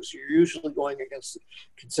analysis, you're usually going against the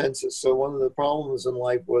consensus. So one of the problems in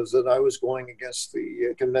life was that I was going against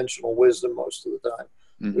the conventional wisdom most of the time,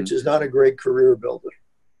 Mm-hmm. which is not a great career builder.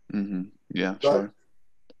 Mm-hmm. Yeah, But, sure.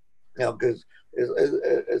 because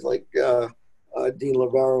it's like Dean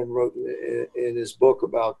LeBaron wrote in his book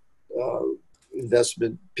about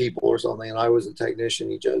investment people or something, and I was a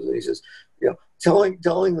technician. He says, telling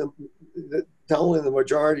the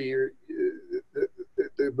majority of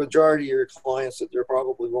the majority of your clients that they're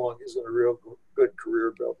probably wrong isn't a real good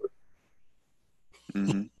career builder.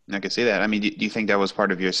 Mm-hmm. I can see that. I mean, do you think that was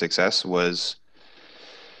part of your success? Was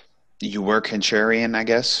you were contrarian, I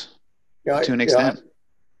guess, to an extent?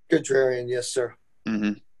 Contrarian, yes, sir.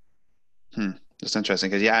 Mm-hmm. That's interesting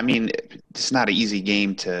because, I mean, it's not an easy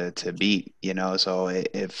game to beat, so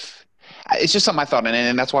if it's just something I thought,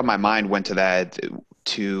 and that's why my mind went to that,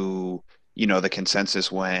 to, the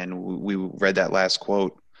consensus when we read that last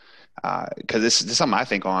quote, because this is something I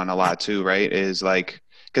think on a lot too, right? Is like,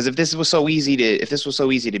 because if this was so easy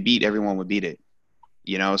to beat, everyone would beat it,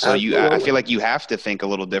 so I feel like you have to think a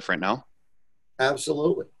little different, no?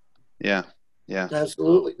 Absolutely. Yeah. Yeah.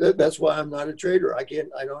 Absolutely. That's why I'm not a trader. I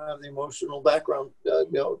don't have the emotional background,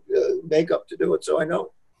 makeup to do it. So I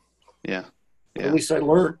know. Yeah. At least I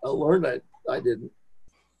learned I didn't.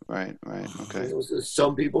 Right. Okay.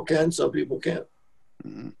 Some people can, some people can't.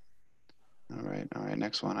 Mm-hmm. All right.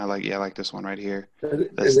 Next one. I like this one right here. And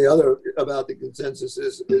the other about the consensus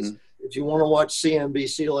is if you want to watch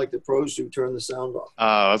CNBC like the pros do, turn the sound off.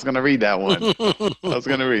 I was going to read that one.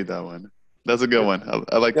 That's a good one.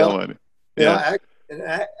 I like that one. Yeah.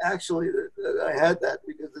 Actually, I had that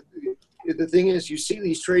because the thing is, you see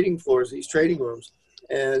these trading floors, these trading rooms,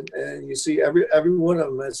 and you see every one of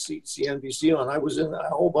them has CNBC on. I was in a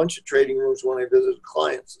whole bunch of trading rooms when I visited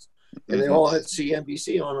clients, and they all had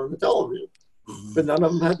CNBC on the television, but none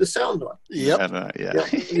of them had the sound on. Yep.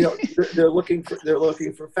 They're looking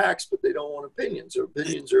for facts, but they don't want opinions. Or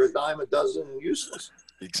opinions are a dime a dozen and useless.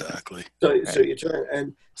 Exactly. So you turn,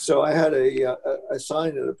 and so I had a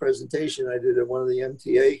sign at a presentation I did at one of the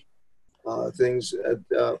MTA things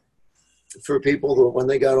for people that when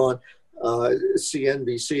they got on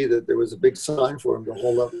CNBC, that there was a big sign for them to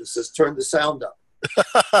hold up that says "Turn the sound up."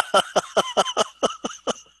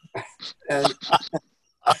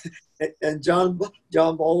 and John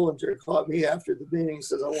Bollinger caught me after the meeting and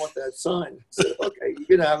says, "I want that sign." I said, "Okay, you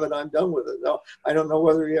can have it. I'm done with it." No, I don't know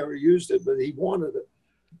whether he ever used it, but he wanted it.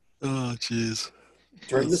 Oh, jeez.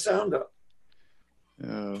 Turn the sound up.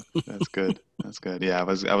 Oh, that's good. That's good. Yeah, I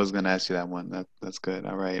was going to ask you that one. That's good.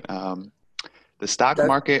 All right. The stock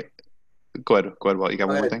market. Go ahead. Well, you got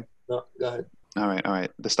one more thing? No, go ahead. All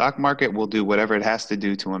right. The stock market will do whatever it has to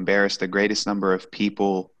do to embarrass the greatest number of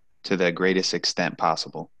people to the greatest extent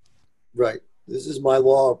possible. Right. This is my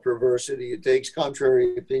law of perversity. It takes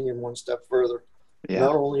contrary opinion one step further. Yeah.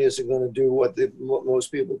 Not only is it going to do what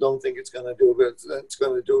most people don't think it's going to do, but it's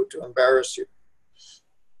going to do it to embarrass you.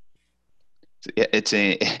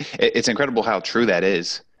 It's incredible how true that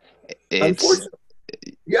is. Unfortunately,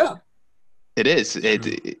 yeah. It is. It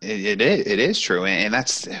is true, and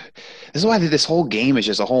this is why this whole game is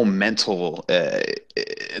just a whole mental.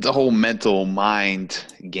 It's a whole mental mind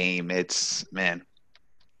game. It's man.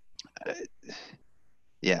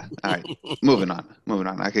 Yeah. All right. Moving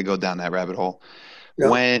on. I could go down that rabbit hole. Yeah.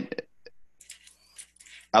 When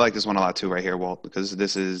I like this one a lot too, right here, Walt, because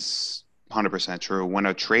this is 100% true. When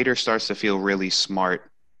a trader starts to feel really smart,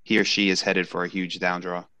 he or she is headed for a huge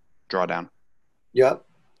drawdown. Yep.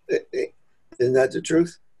 Isn't that the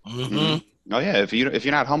truth? Mm-hmm. Oh yeah. If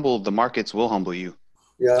you're not humble, the markets will humble you.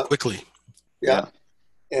 Yeah. Quickly. Yeah.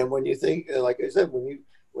 And when you think, like I said,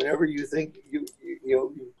 whenever you think you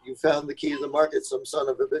found the key to the market, some son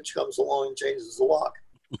of a bitch comes along and changes the lock.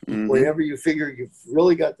 Mhm. Whenever you figure you've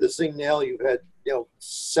really got this thing now, you've had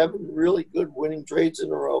 7 really good winning trades in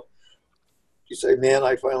a row. You say, "Man,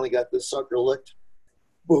 I finally got this sucker licked."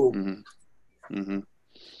 Boom. Mm-hmm.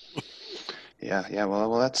 Yeah.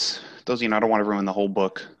 Well, that's those. I don't want to ruin the whole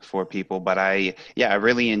book for people, but I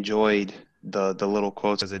really enjoyed the little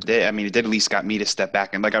quotes as it did. I mean, it did at least got me to step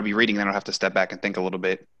back and I'll be reading, then I'll have to step back and think a little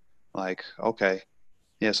bit. Like, okay,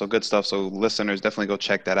 yeah, so good stuff. So listeners, definitely go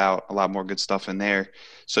check that out. A lot more good stuff in there.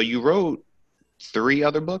 So you wrote 3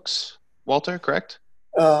 other books, Walter, correct?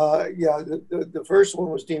 The first one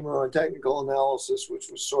was Demon on Technical Analysis, which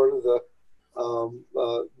was sort of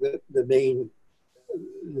the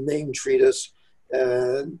main treatise.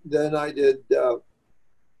 And then I did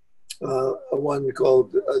one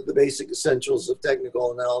called The Basic Essentials of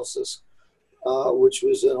Technical Analysis, which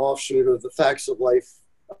was an offshoot of the Facts of Life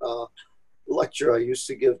lecture I used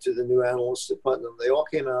to give to the new analysts at Putnam. They all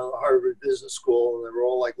came out of Harvard Business School, and they were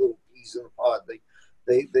all like little peas in a pod.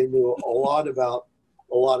 They knew a lot about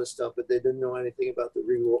a lot of stuff, but they didn't know anything about the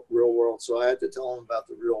real world. So I had to tell them about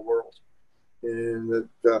the real world, and that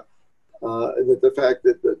the fact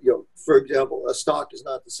that for example, a stock is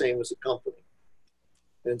not the same as a company.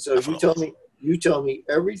 And so you tell me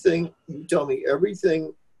everything. You tell me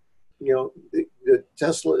everything. That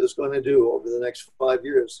Tesla is going to do over the next 5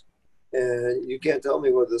 years, and you can't tell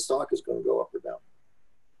me whether the stock is going to go up or down.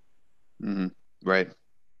 Mm-hmm. Right.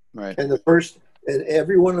 And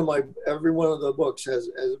every one of the books has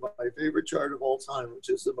my favorite chart of all time, which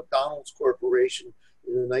is the McDonald's Corporation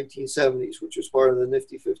in the 1970s, which was part of the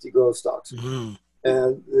Nifty 50 growth stocks. Mm-hmm.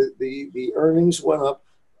 And the earnings went up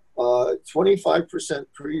 25%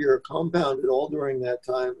 per year, compounded all during that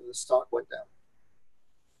time, and the stock went down.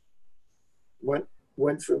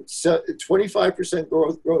 Went from 25%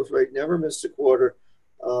 growth rate, never missed a quarter.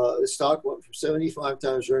 The stock went from 75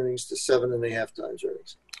 times earnings to 7.5 times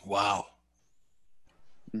earnings. Wow.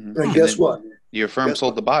 Mm-hmm. And guess what? Your firm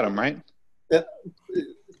sold the bottom, right? Yeah.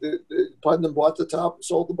 Putnam bought the top and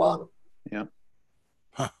sold the bottom. Yeah.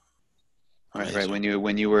 Huh. Right. When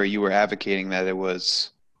you were advocating that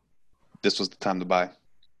this was the time to buy.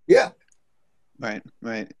 Yeah. Right.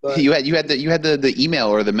 But you had the email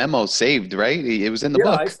or the memo saved, right? It was in the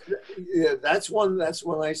book. That's one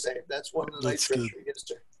I saved. That's one that I treasure against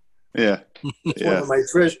her. Yeah. It's one of my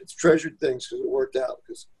treasured things because it worked out.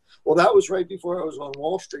 Well, that was right before I was on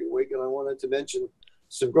Wall Street Week, and I wanted to mention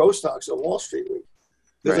some growth stocks on Wall Street Week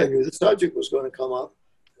because I knew the subject was going to come up,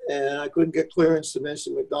 and I couldn't get clearance to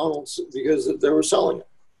mention McDonald's because they were selling it.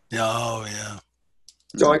 Oh, yeah.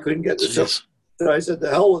 So I couldn't get this. So I said, "The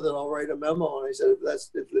hell with it! I'll write a memo." And I said,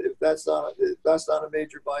 "If that's not a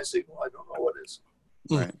major buy signal, I don't know what is."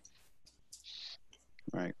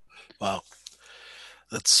 Right. Wow,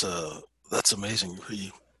 that's amazing.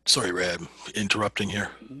 Sorry, Ray, I'm interrupting here.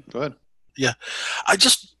 Go ahead. Yeah, I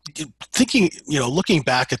just thinking, looking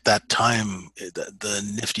back at that time, the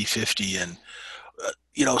Nifty 50, and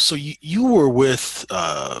so you were with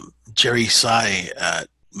Jerry Tsai at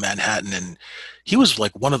Manhattan, and he was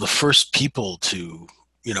like one of the first people to,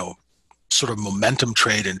 sort of momentum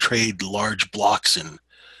trade and trade large blocks and,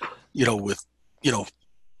 with,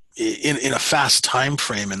 in a fast time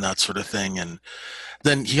frame and that sort of thing. And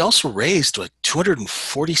then he also raised like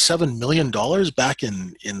 $247 million back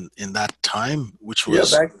in that time, which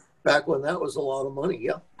was back when that was a lot of money.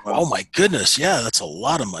 Yeah. Oh my goodness. Yeah. That's a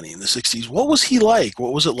lot of money in the 60s. What was he like?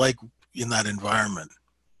 What was it like in that environment?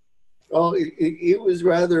 Oh, it was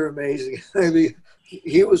rather amazing. I mean,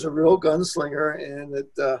 he was a real gunslinger, and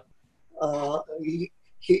that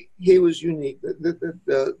he was unique. The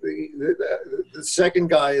second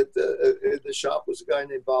guy at the shop was a guy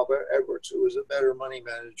named Bob Edwards, who was a better money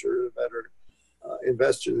manager, a better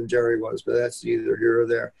investor than Jerry was, but that's neither here or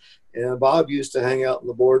there. And Bob used to hang out in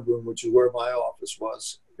the boardroom, which is where my office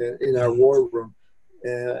was, in our war room,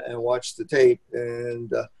 and watch the tape.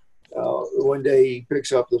 And one day he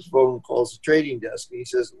picks up the phone, calls the trading desk, and he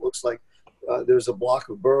says, "It looks like there's a block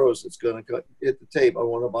of Burroughs that's going to hit the tape. I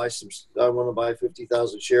want to buy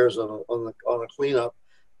 50,000 shares on a cleanup."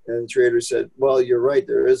 And the trader said, "Well, you're right.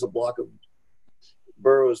 There is a block of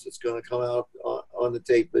Burroughs that's going to come out on the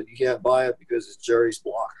tape, but you can't buy it because it's Jerry's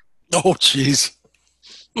block." Oh, jeez.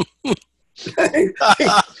 he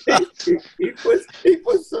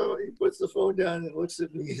puts the phone down and looks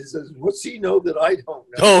at me and says, "What's he know that I don't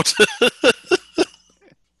know?"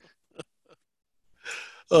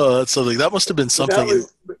 Oh, that's something. That must have been something.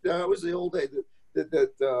 That was the old day.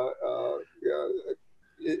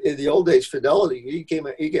 In the old days, Fidelity. He came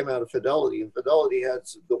out of Fidelity, and Fidelity had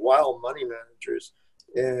the wild money managers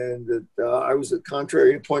and that I was at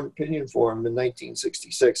Contrary Opinion Forum in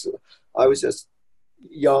 1966. I was just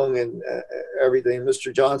young and everything.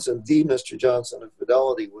 Mr. Johnson, the Mr. Johnson of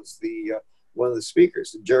Fidelity, was the one of the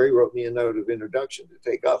speakers. And Jerry wrote me a note of introduction to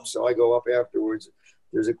take up. So I go up afterwards.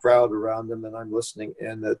 There's a crowd around them, and I'm listening.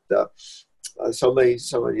 And that somebody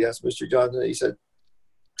asked Mr. Johnson. He said,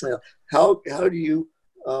 "How do you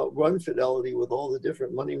run Fidelity with all the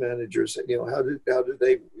different money managers? How do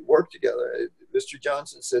they work together?" Mr.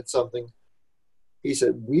 Johnson said something. He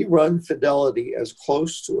said, "We run Fidelity as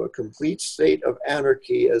close to a complete state of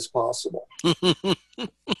anarchy as possible."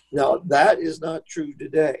 Now, that is not true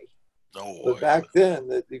today. No, but back then,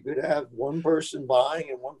 that you could have one person buying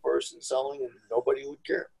and one person selling, and nobody would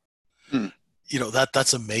care.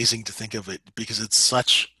 That's amazing to think of it, because it's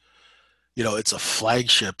such, it's a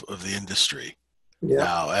flagship of the industry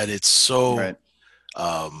now, and it's so, right.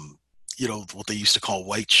 What they used to call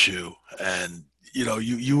white shoe, and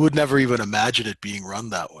you would never even imagine it being run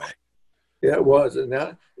that way. Yeah, it was, and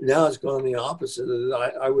now it's gone the opposite.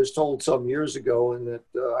 I was told some years ago, and that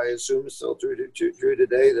I assume it's still true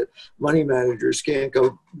today, that money managers can't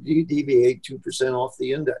go deviate 2% off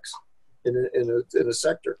the index in a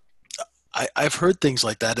sector. I've heard things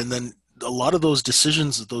like that, and then a lot of those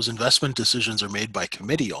decisions, those investment decisions, are made by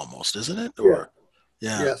committee almost, isn't it? Or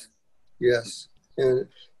yes, and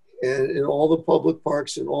in all the public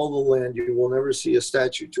parks and all the land, you will never see a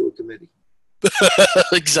statue to a committee.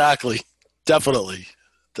 Exactly. Definitely.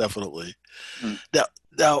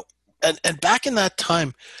 Now, and back in that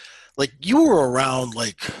time, like, you were around,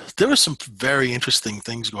 like, there were some very interesting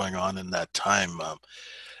things going on in that time.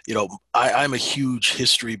 I'm a huge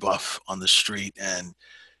history buff on the street, and,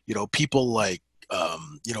 people like,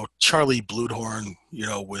 Charlie Bluthorn,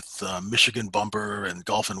 with Michigan Bumper and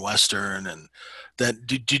Gulf and Western, and that.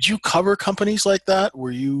 Did you cover companies like that?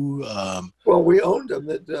 Were you? Well, we owned them.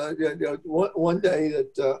 That one day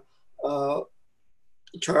that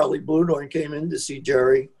Charlie Bluthorn came in to see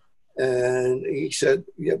Jerry, and he said,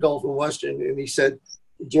 Gulf and Western, and he said,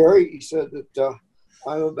 "Jerry," he said, that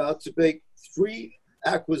I'm about to make 3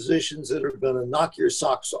 acquisitions that are going to knock your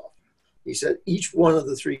socks off. He said each one of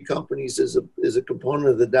the 3 companies is a component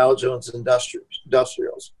of the Dow Jones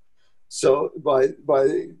Industrials. So by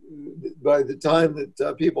the time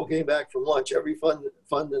that people came back from lunch, every fund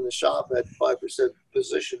in the shop had 5%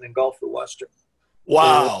 position in Gulf and Western.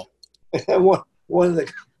 Wow. And one of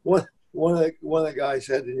the guys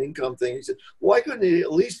had an income thing. He said, "Why couldn't he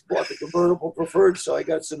at least bought the convertible preferred so I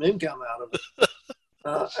got some income out of it?"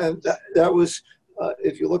 And that was.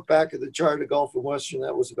 If you look back at the chart of Gulf and Western,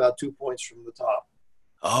 that was about 2 points from the top.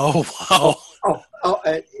 Oh,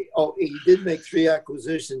 wow. He did make 3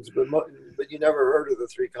 acquisitions, but you never heard of the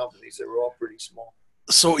 3 companies. They were all pretty small.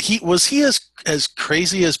 So was he as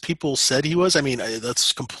crazy as people said he was? I mean,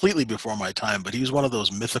 that's completely before my time, but he was one of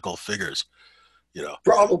those mythical figures,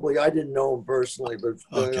 Probably. I didn't know him personally, but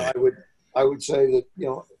okay. I would say that,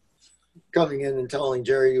 coming in and telling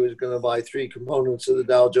Jerry he was going to buy 3 components of the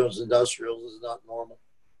Dow Jones Industrials is not normal.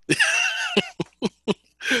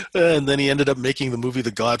 And then he ended up making the movie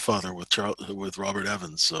The Godfather with Robert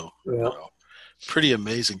Evans. So, pretty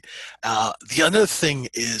amazing. The other thing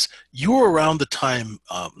is, you were around the time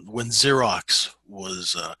when Xerox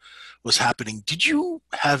was happening. Did you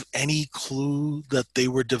have any clue that they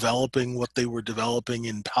were developing what they were developing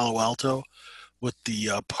in Palo Alto with the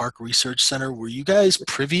Park Research Center? Were you guys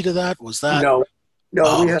privy to that? Was that? No,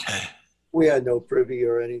 Oh, we had no privy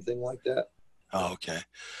or anything like that. Oh, okay.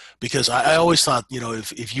 Because I always thought,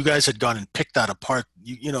 if you guys had gone and picked that apart,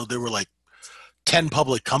 there were like 10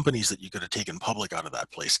 public companies that you could have taken public out of that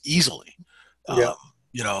place easily. Yeah.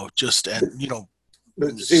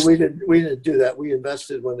 But see, we didn't do that. We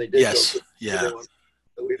invested when they did. Yes. Yeah.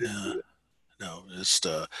 We didn't do that. No, just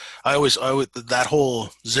I always that whole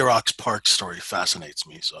Xerox Park story fascinates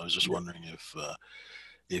me. So I was just wondering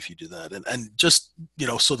if you do that, and just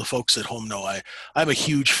so the folks at home know, I'm a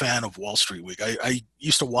huge fan of Wall Street Week. I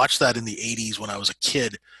used to watch that in the 80s when I was a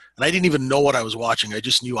kid, and I didn't even know what I was watching. I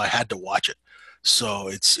just knew I had to watch it. So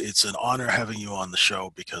it's an honor having you on the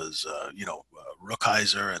show, because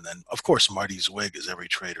Rookheiser, and then of course Marty Zwig is every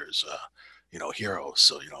trader's hero.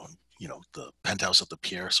 So the penthouse at the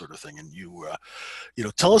Pierre sort of thing. And you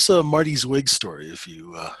tell us a Marty Zwig story if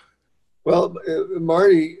you. Well,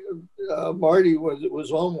 Marty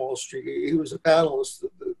was on Wall Street. He was a panelist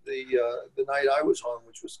the night I was on,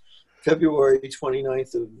 which was February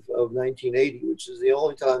 29th of 1980, which is the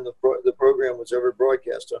only time the program was ever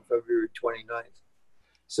broadcast on February 29th.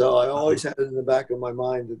 So I always had it in the back of my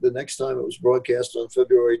mind that the next time it was broadcast on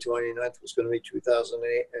February 29th was going to be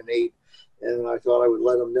 2008. And I thought I would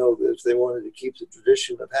let them know that if they wanted to keep the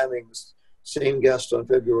tradition of having the same guest on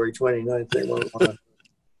February 29th, they wouldn't want to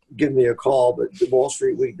give me a call. But the Wall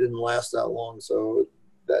Street Week didn't last that long, so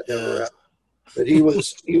that never happened. But he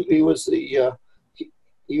was the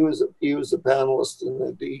panelist,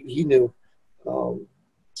 and he knew.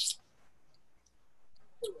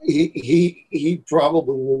 He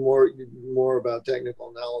probably knew more about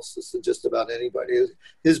technical analysis than just about anybody.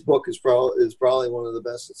 His book is probably one of the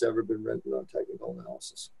best that's ever been written on technical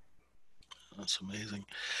analysis. That's amazing.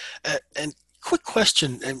 And quick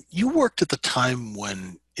question, and you worked at the time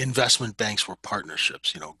when investment banks were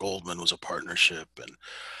partnerships. Goldman was a partnership, and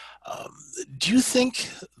do you think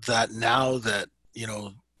that now that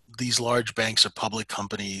these large banks are public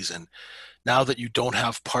companies, and now that you don't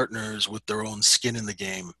have partners with their own skin in the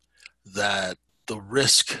game, that the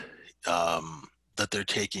risk that they're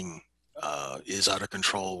taking is out of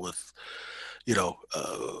control with,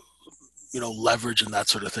 leverage and that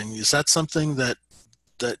sort of thing? Is that something that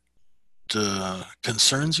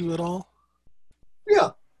concerns you at all? Yeah,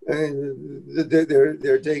 and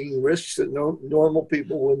they're taking risks that normal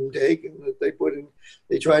people wouldn't take, and that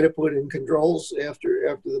they try to put in controls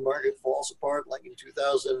after the market falls apart, like in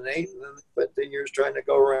 2008, and then they spent 10 years trying to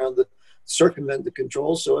go around to circumvent the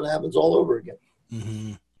controls, so it happens all over again.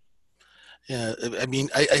 Mm-hmm. Yeah, I mean,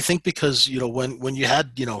 I think because when you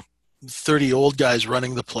had 30 old guys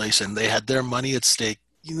running the place and they had their money at stake,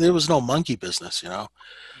 there was no monkey business, Yeah.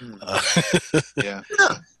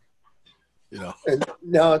 And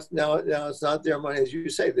now it's not their money, as you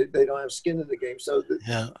say. They don't have skin in the game, so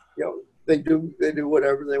they do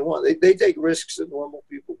whatever they want. They take risks that normal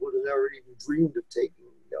people would have never even dreamed of taking,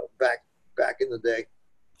 back in the day.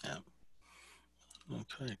 Yeah.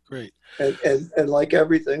 Okay, great. And like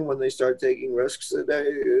everything, when they start taking risks, it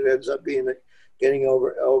ends up getting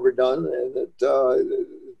overdone, and that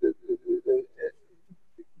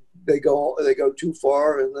they go too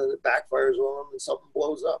far, and then it backfires on them, and something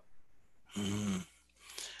blows up. Mm-hmm.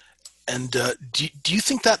 And do you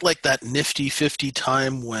think that, like that Nifty 50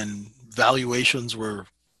 time when valuations were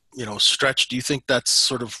stretched, do you think that's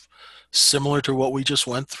sort of similar to what we just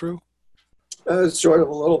went through? Sort of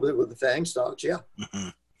a little bit with the FANG stocks, yeah. Mm-hmm.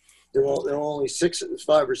 There were only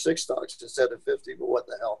 5 or 6 stocks instead of 50, but what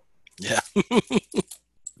the hell? Yeah.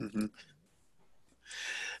 Mm-hmm.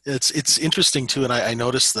 It's interesting too, and I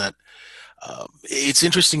noticed that it's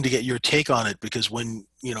interesting to get your take on it, because when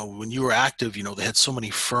you were active, they had so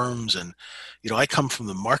many firms, and I come from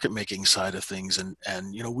the market making side of things, and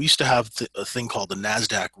we used to have a thing called the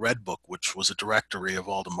NASDAQ Red Book, which was a directory of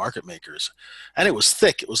all the market makers, and it was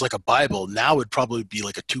thick. It was like a Bible. Now it'd probably be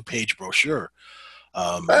like a 2-page brochure.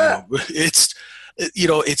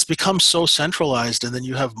 It's become so centralized, and then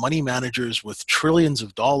you have money managers with trillions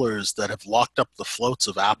of dollars that have locked up the floats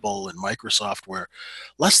of Apple and Microsoft, where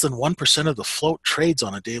less than 1% of the float trades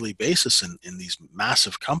on a daily basis in these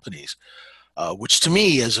massive companies, which to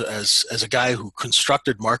me, as a guy who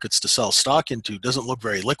constructed markets to sell stock into, doesn't look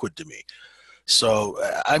very liquid to me. So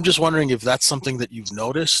I'm just wondering if that's something that you've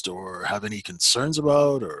noticed or have any concerns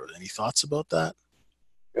about, or any thoughts about that?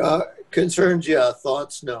 Concerns, yeah.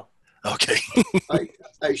 Thoughts, no. Okay.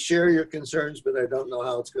 I share your concerns, but I don't know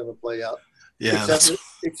how it's going to play out. Yeah.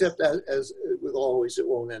 Except as with always, it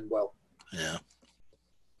won't end well. Yeah.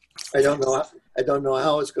 I don't know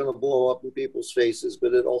how it's going to blow up in people's faces,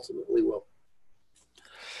 but it ultimately will.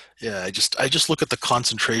 Yeah, I just look at the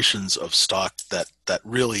concentrations of stock that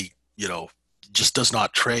really just does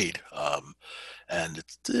not trade, and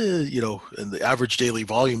it's and the average daily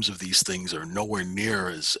volumes of these things are nowhere near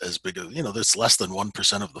as big as there's less than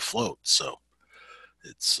 1% of the float, so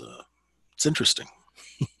it's interesting.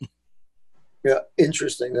 Yeah,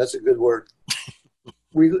 interesting. That's a good word.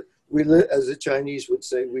 We live, as the Chinese would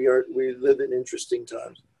say, we live in interesting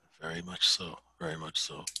times. Very much so. Very much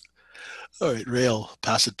so. All right, Ray, I'll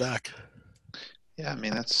pass it back. Yeah, I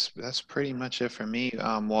mean, that's pretty much it for me.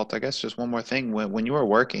 Walt, I guess just one more thing. When you were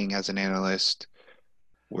working as an analyst,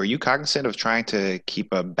 were you cognizant of trying to keep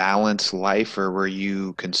a balanced life, or were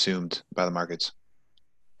you consumed by the markets?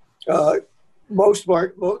 Most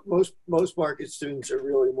market students are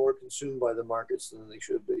really more consumed by the markets than they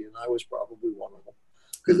should be, and I was probably one of them.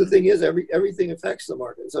 Because the thing is, everything affects the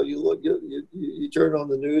market. So you turn on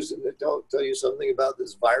the news and they tell you something about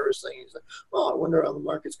this virus thing. You say, "Oh, I wonder how the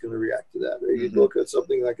market's going to react to that." Or you look at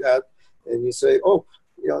something like that and you say, "Oh,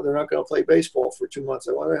 they're not going to play baseball for 2 months.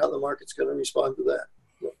 I wonder how the market's going to respond to that."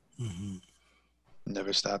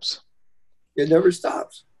 Never stops. It never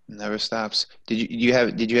stops. Never stops. Did you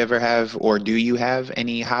ever have, or do you have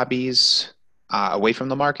any hobbies away from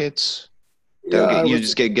the markets that Yeah, would get you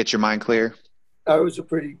just get your mind clear? I was a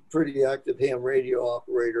pretty active ham radio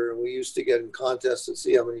operator, and we used to get in contests to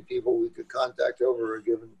see how many people we could contact over a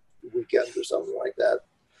given weekend or something like that.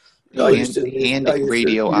 I Really? used to And I used to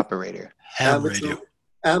radio use operator. Ham amateur radio.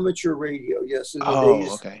 amateur radio. Yes, in the Oh,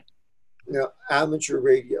 days, okay. amateur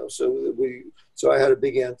radio. So I had a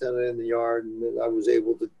big antenna in the yard, and then I was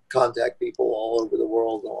able to contact people all over the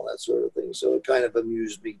world and all that sort of thing. So it kind of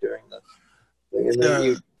amused me during the thing. And then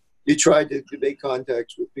Yeah. you tried to make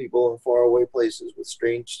contacts with people in faraway places with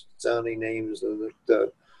strange sounding names, and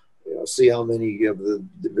see how many of the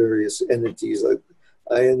various entities.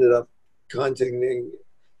 I ended up contacting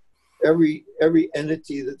every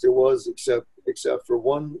entity that there was except for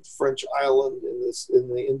one French island in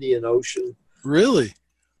the Indian Ocean, Really?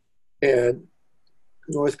 and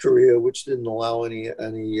North Korea, which didn't allow any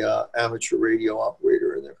amateur radio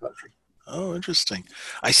operator in their country. Oh, interesting.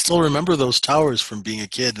 I still remember those towers from being a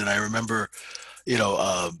kid, and I remember,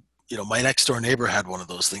 my next door neighbor had one of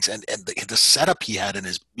those things, and the setup he had in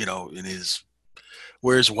his,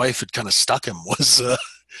 where his wife had kind of stuck him was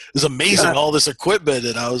amazing. Yeah. All this equipment,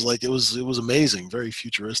 and I was like, it was amazing, very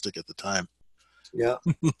futuristic at the time. Yeah,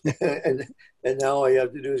 and now all you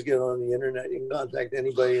have to do is get on the internet and contact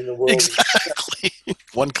anybody in the world. Exactly,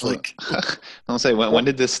 one click. Don't say when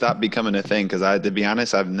did this stop becoming a thing? Because to be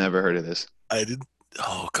honest, I've never heard of this. I did.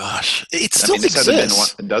 Oh gosh, it still this hasn't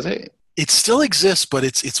exists. been one, does it? It still exists, but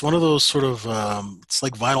it's one of those sort of it's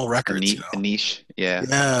like vinyl records. A niche, yeah.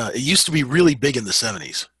 Yeah, it used to be really big in the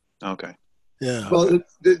 70s. Okay. Yeah. Well,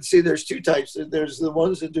 see, there's two types. There's the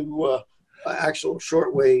ones that do actual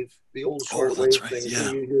shortwave, the old shortwave things, yeah.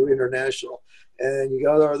 and you do international. And you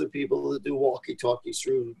got other people that do walkie-talkies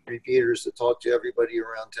through repeaters to talk to everybody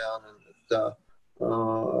around town, and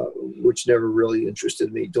which never really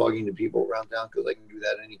interested me, talking to people around town, because I can do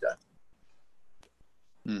that anytime.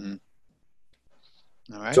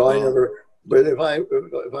 All right. So I never. But if I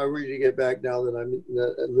were to get back now that I'm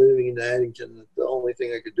living in Addington, the only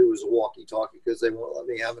thing I could do is a walkie-talkie, because they won't let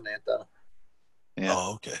me have an antenna. Yeah.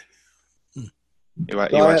 Oh, okay. You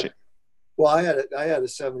watch it. Well, I had a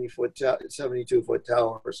 72-foot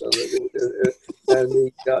tower, so and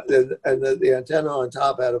the antenna on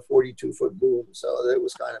top had a 42-foot boom, so it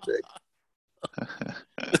was kind of big.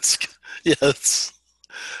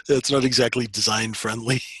 It's not exactly design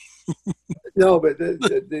friendly. No, but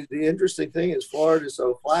the interesting thing is Florida's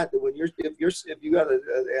so flat that if you got an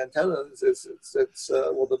antenna,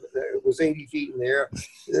 it was 80 feet in the air.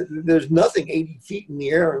 There's nothing 80 feet in the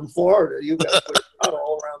air in Florida. You got to put it out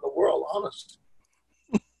all around the world, honest.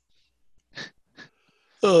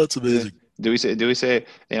 Oh, it's amazing. Do we say?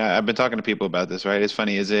 I've been talking to people about this. Right? It's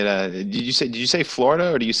funny. Is it? Did you say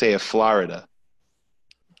Florida or do you say Florida?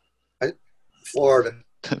 Florida.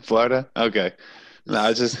 Florida. Okay. No, I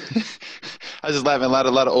was just laughing. A lot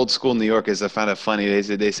of old school New Yorkers. I found it funny.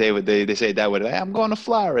 They say it that way. Hey, I'm going to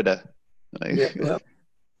Florida. Like, Yeah, well,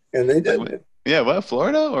 and they did. Yeah, what?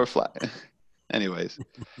 Florida or Anyways,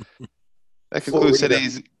 that concludes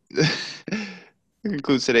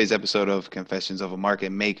today's episode of Confessions of a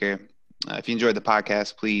Market Maker. If you enjoyed the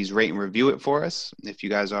podcast, please rate and review it for us. If you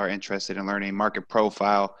guys are interested in learning market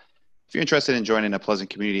profile, if you're interested in joining a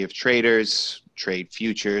pleasant community of traders, trade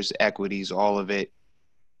futures, equities, all of it,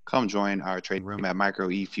 come join our trade room at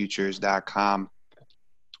microefutures.com.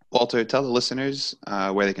 Walter, tell the listeners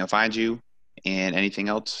where they can find you and anything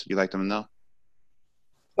else you'd like them to know.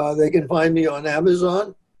 They can find me on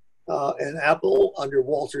Amazon and Apple under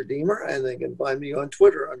Walter Deemer, and they can find me on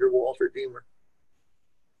Twitter under Walter Deemer.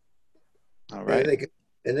 All right.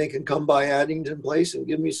 And they can come by Addington Place and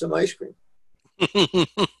give me some ice cream.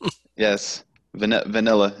 Yes,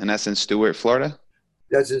 vanilla, and that's in Stuart, Florida.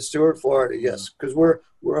 That's in Stuart, Florida. Yes, because we're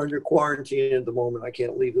under quarantine at the moment. I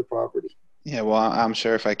can't leave the property. Yeah, well, I'm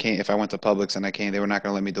sure if I went to Publix and I came, they were not going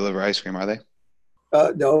to let me deliver ice cream, are they?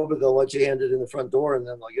 No, but they'll let you hand it in the front door, and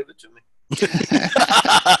then they'll give it to me.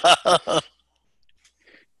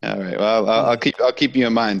 All right. Well, I'll keep you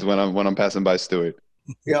in mind when I'm passing by Stuart.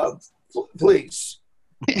 Yeah, please.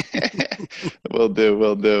 Will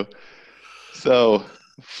do. So,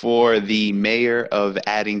 for the mayor of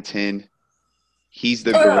Addington, he's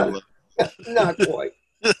the gorilla. Not quite.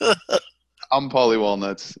 I'm Paulie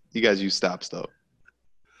Walnuts. You guys use stops, though.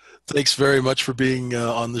 Thanks very much for being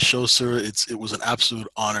on the show, sir. It was an absolute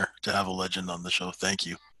honor to have a legend on the show. Thank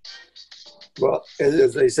you. Well,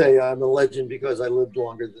 as they say, I'm a legend because I lived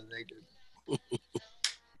longer than they did.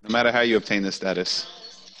 No matter how you obtain this status,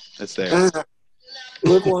 it's there.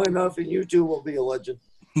 Live long enough, and you too will be a legend.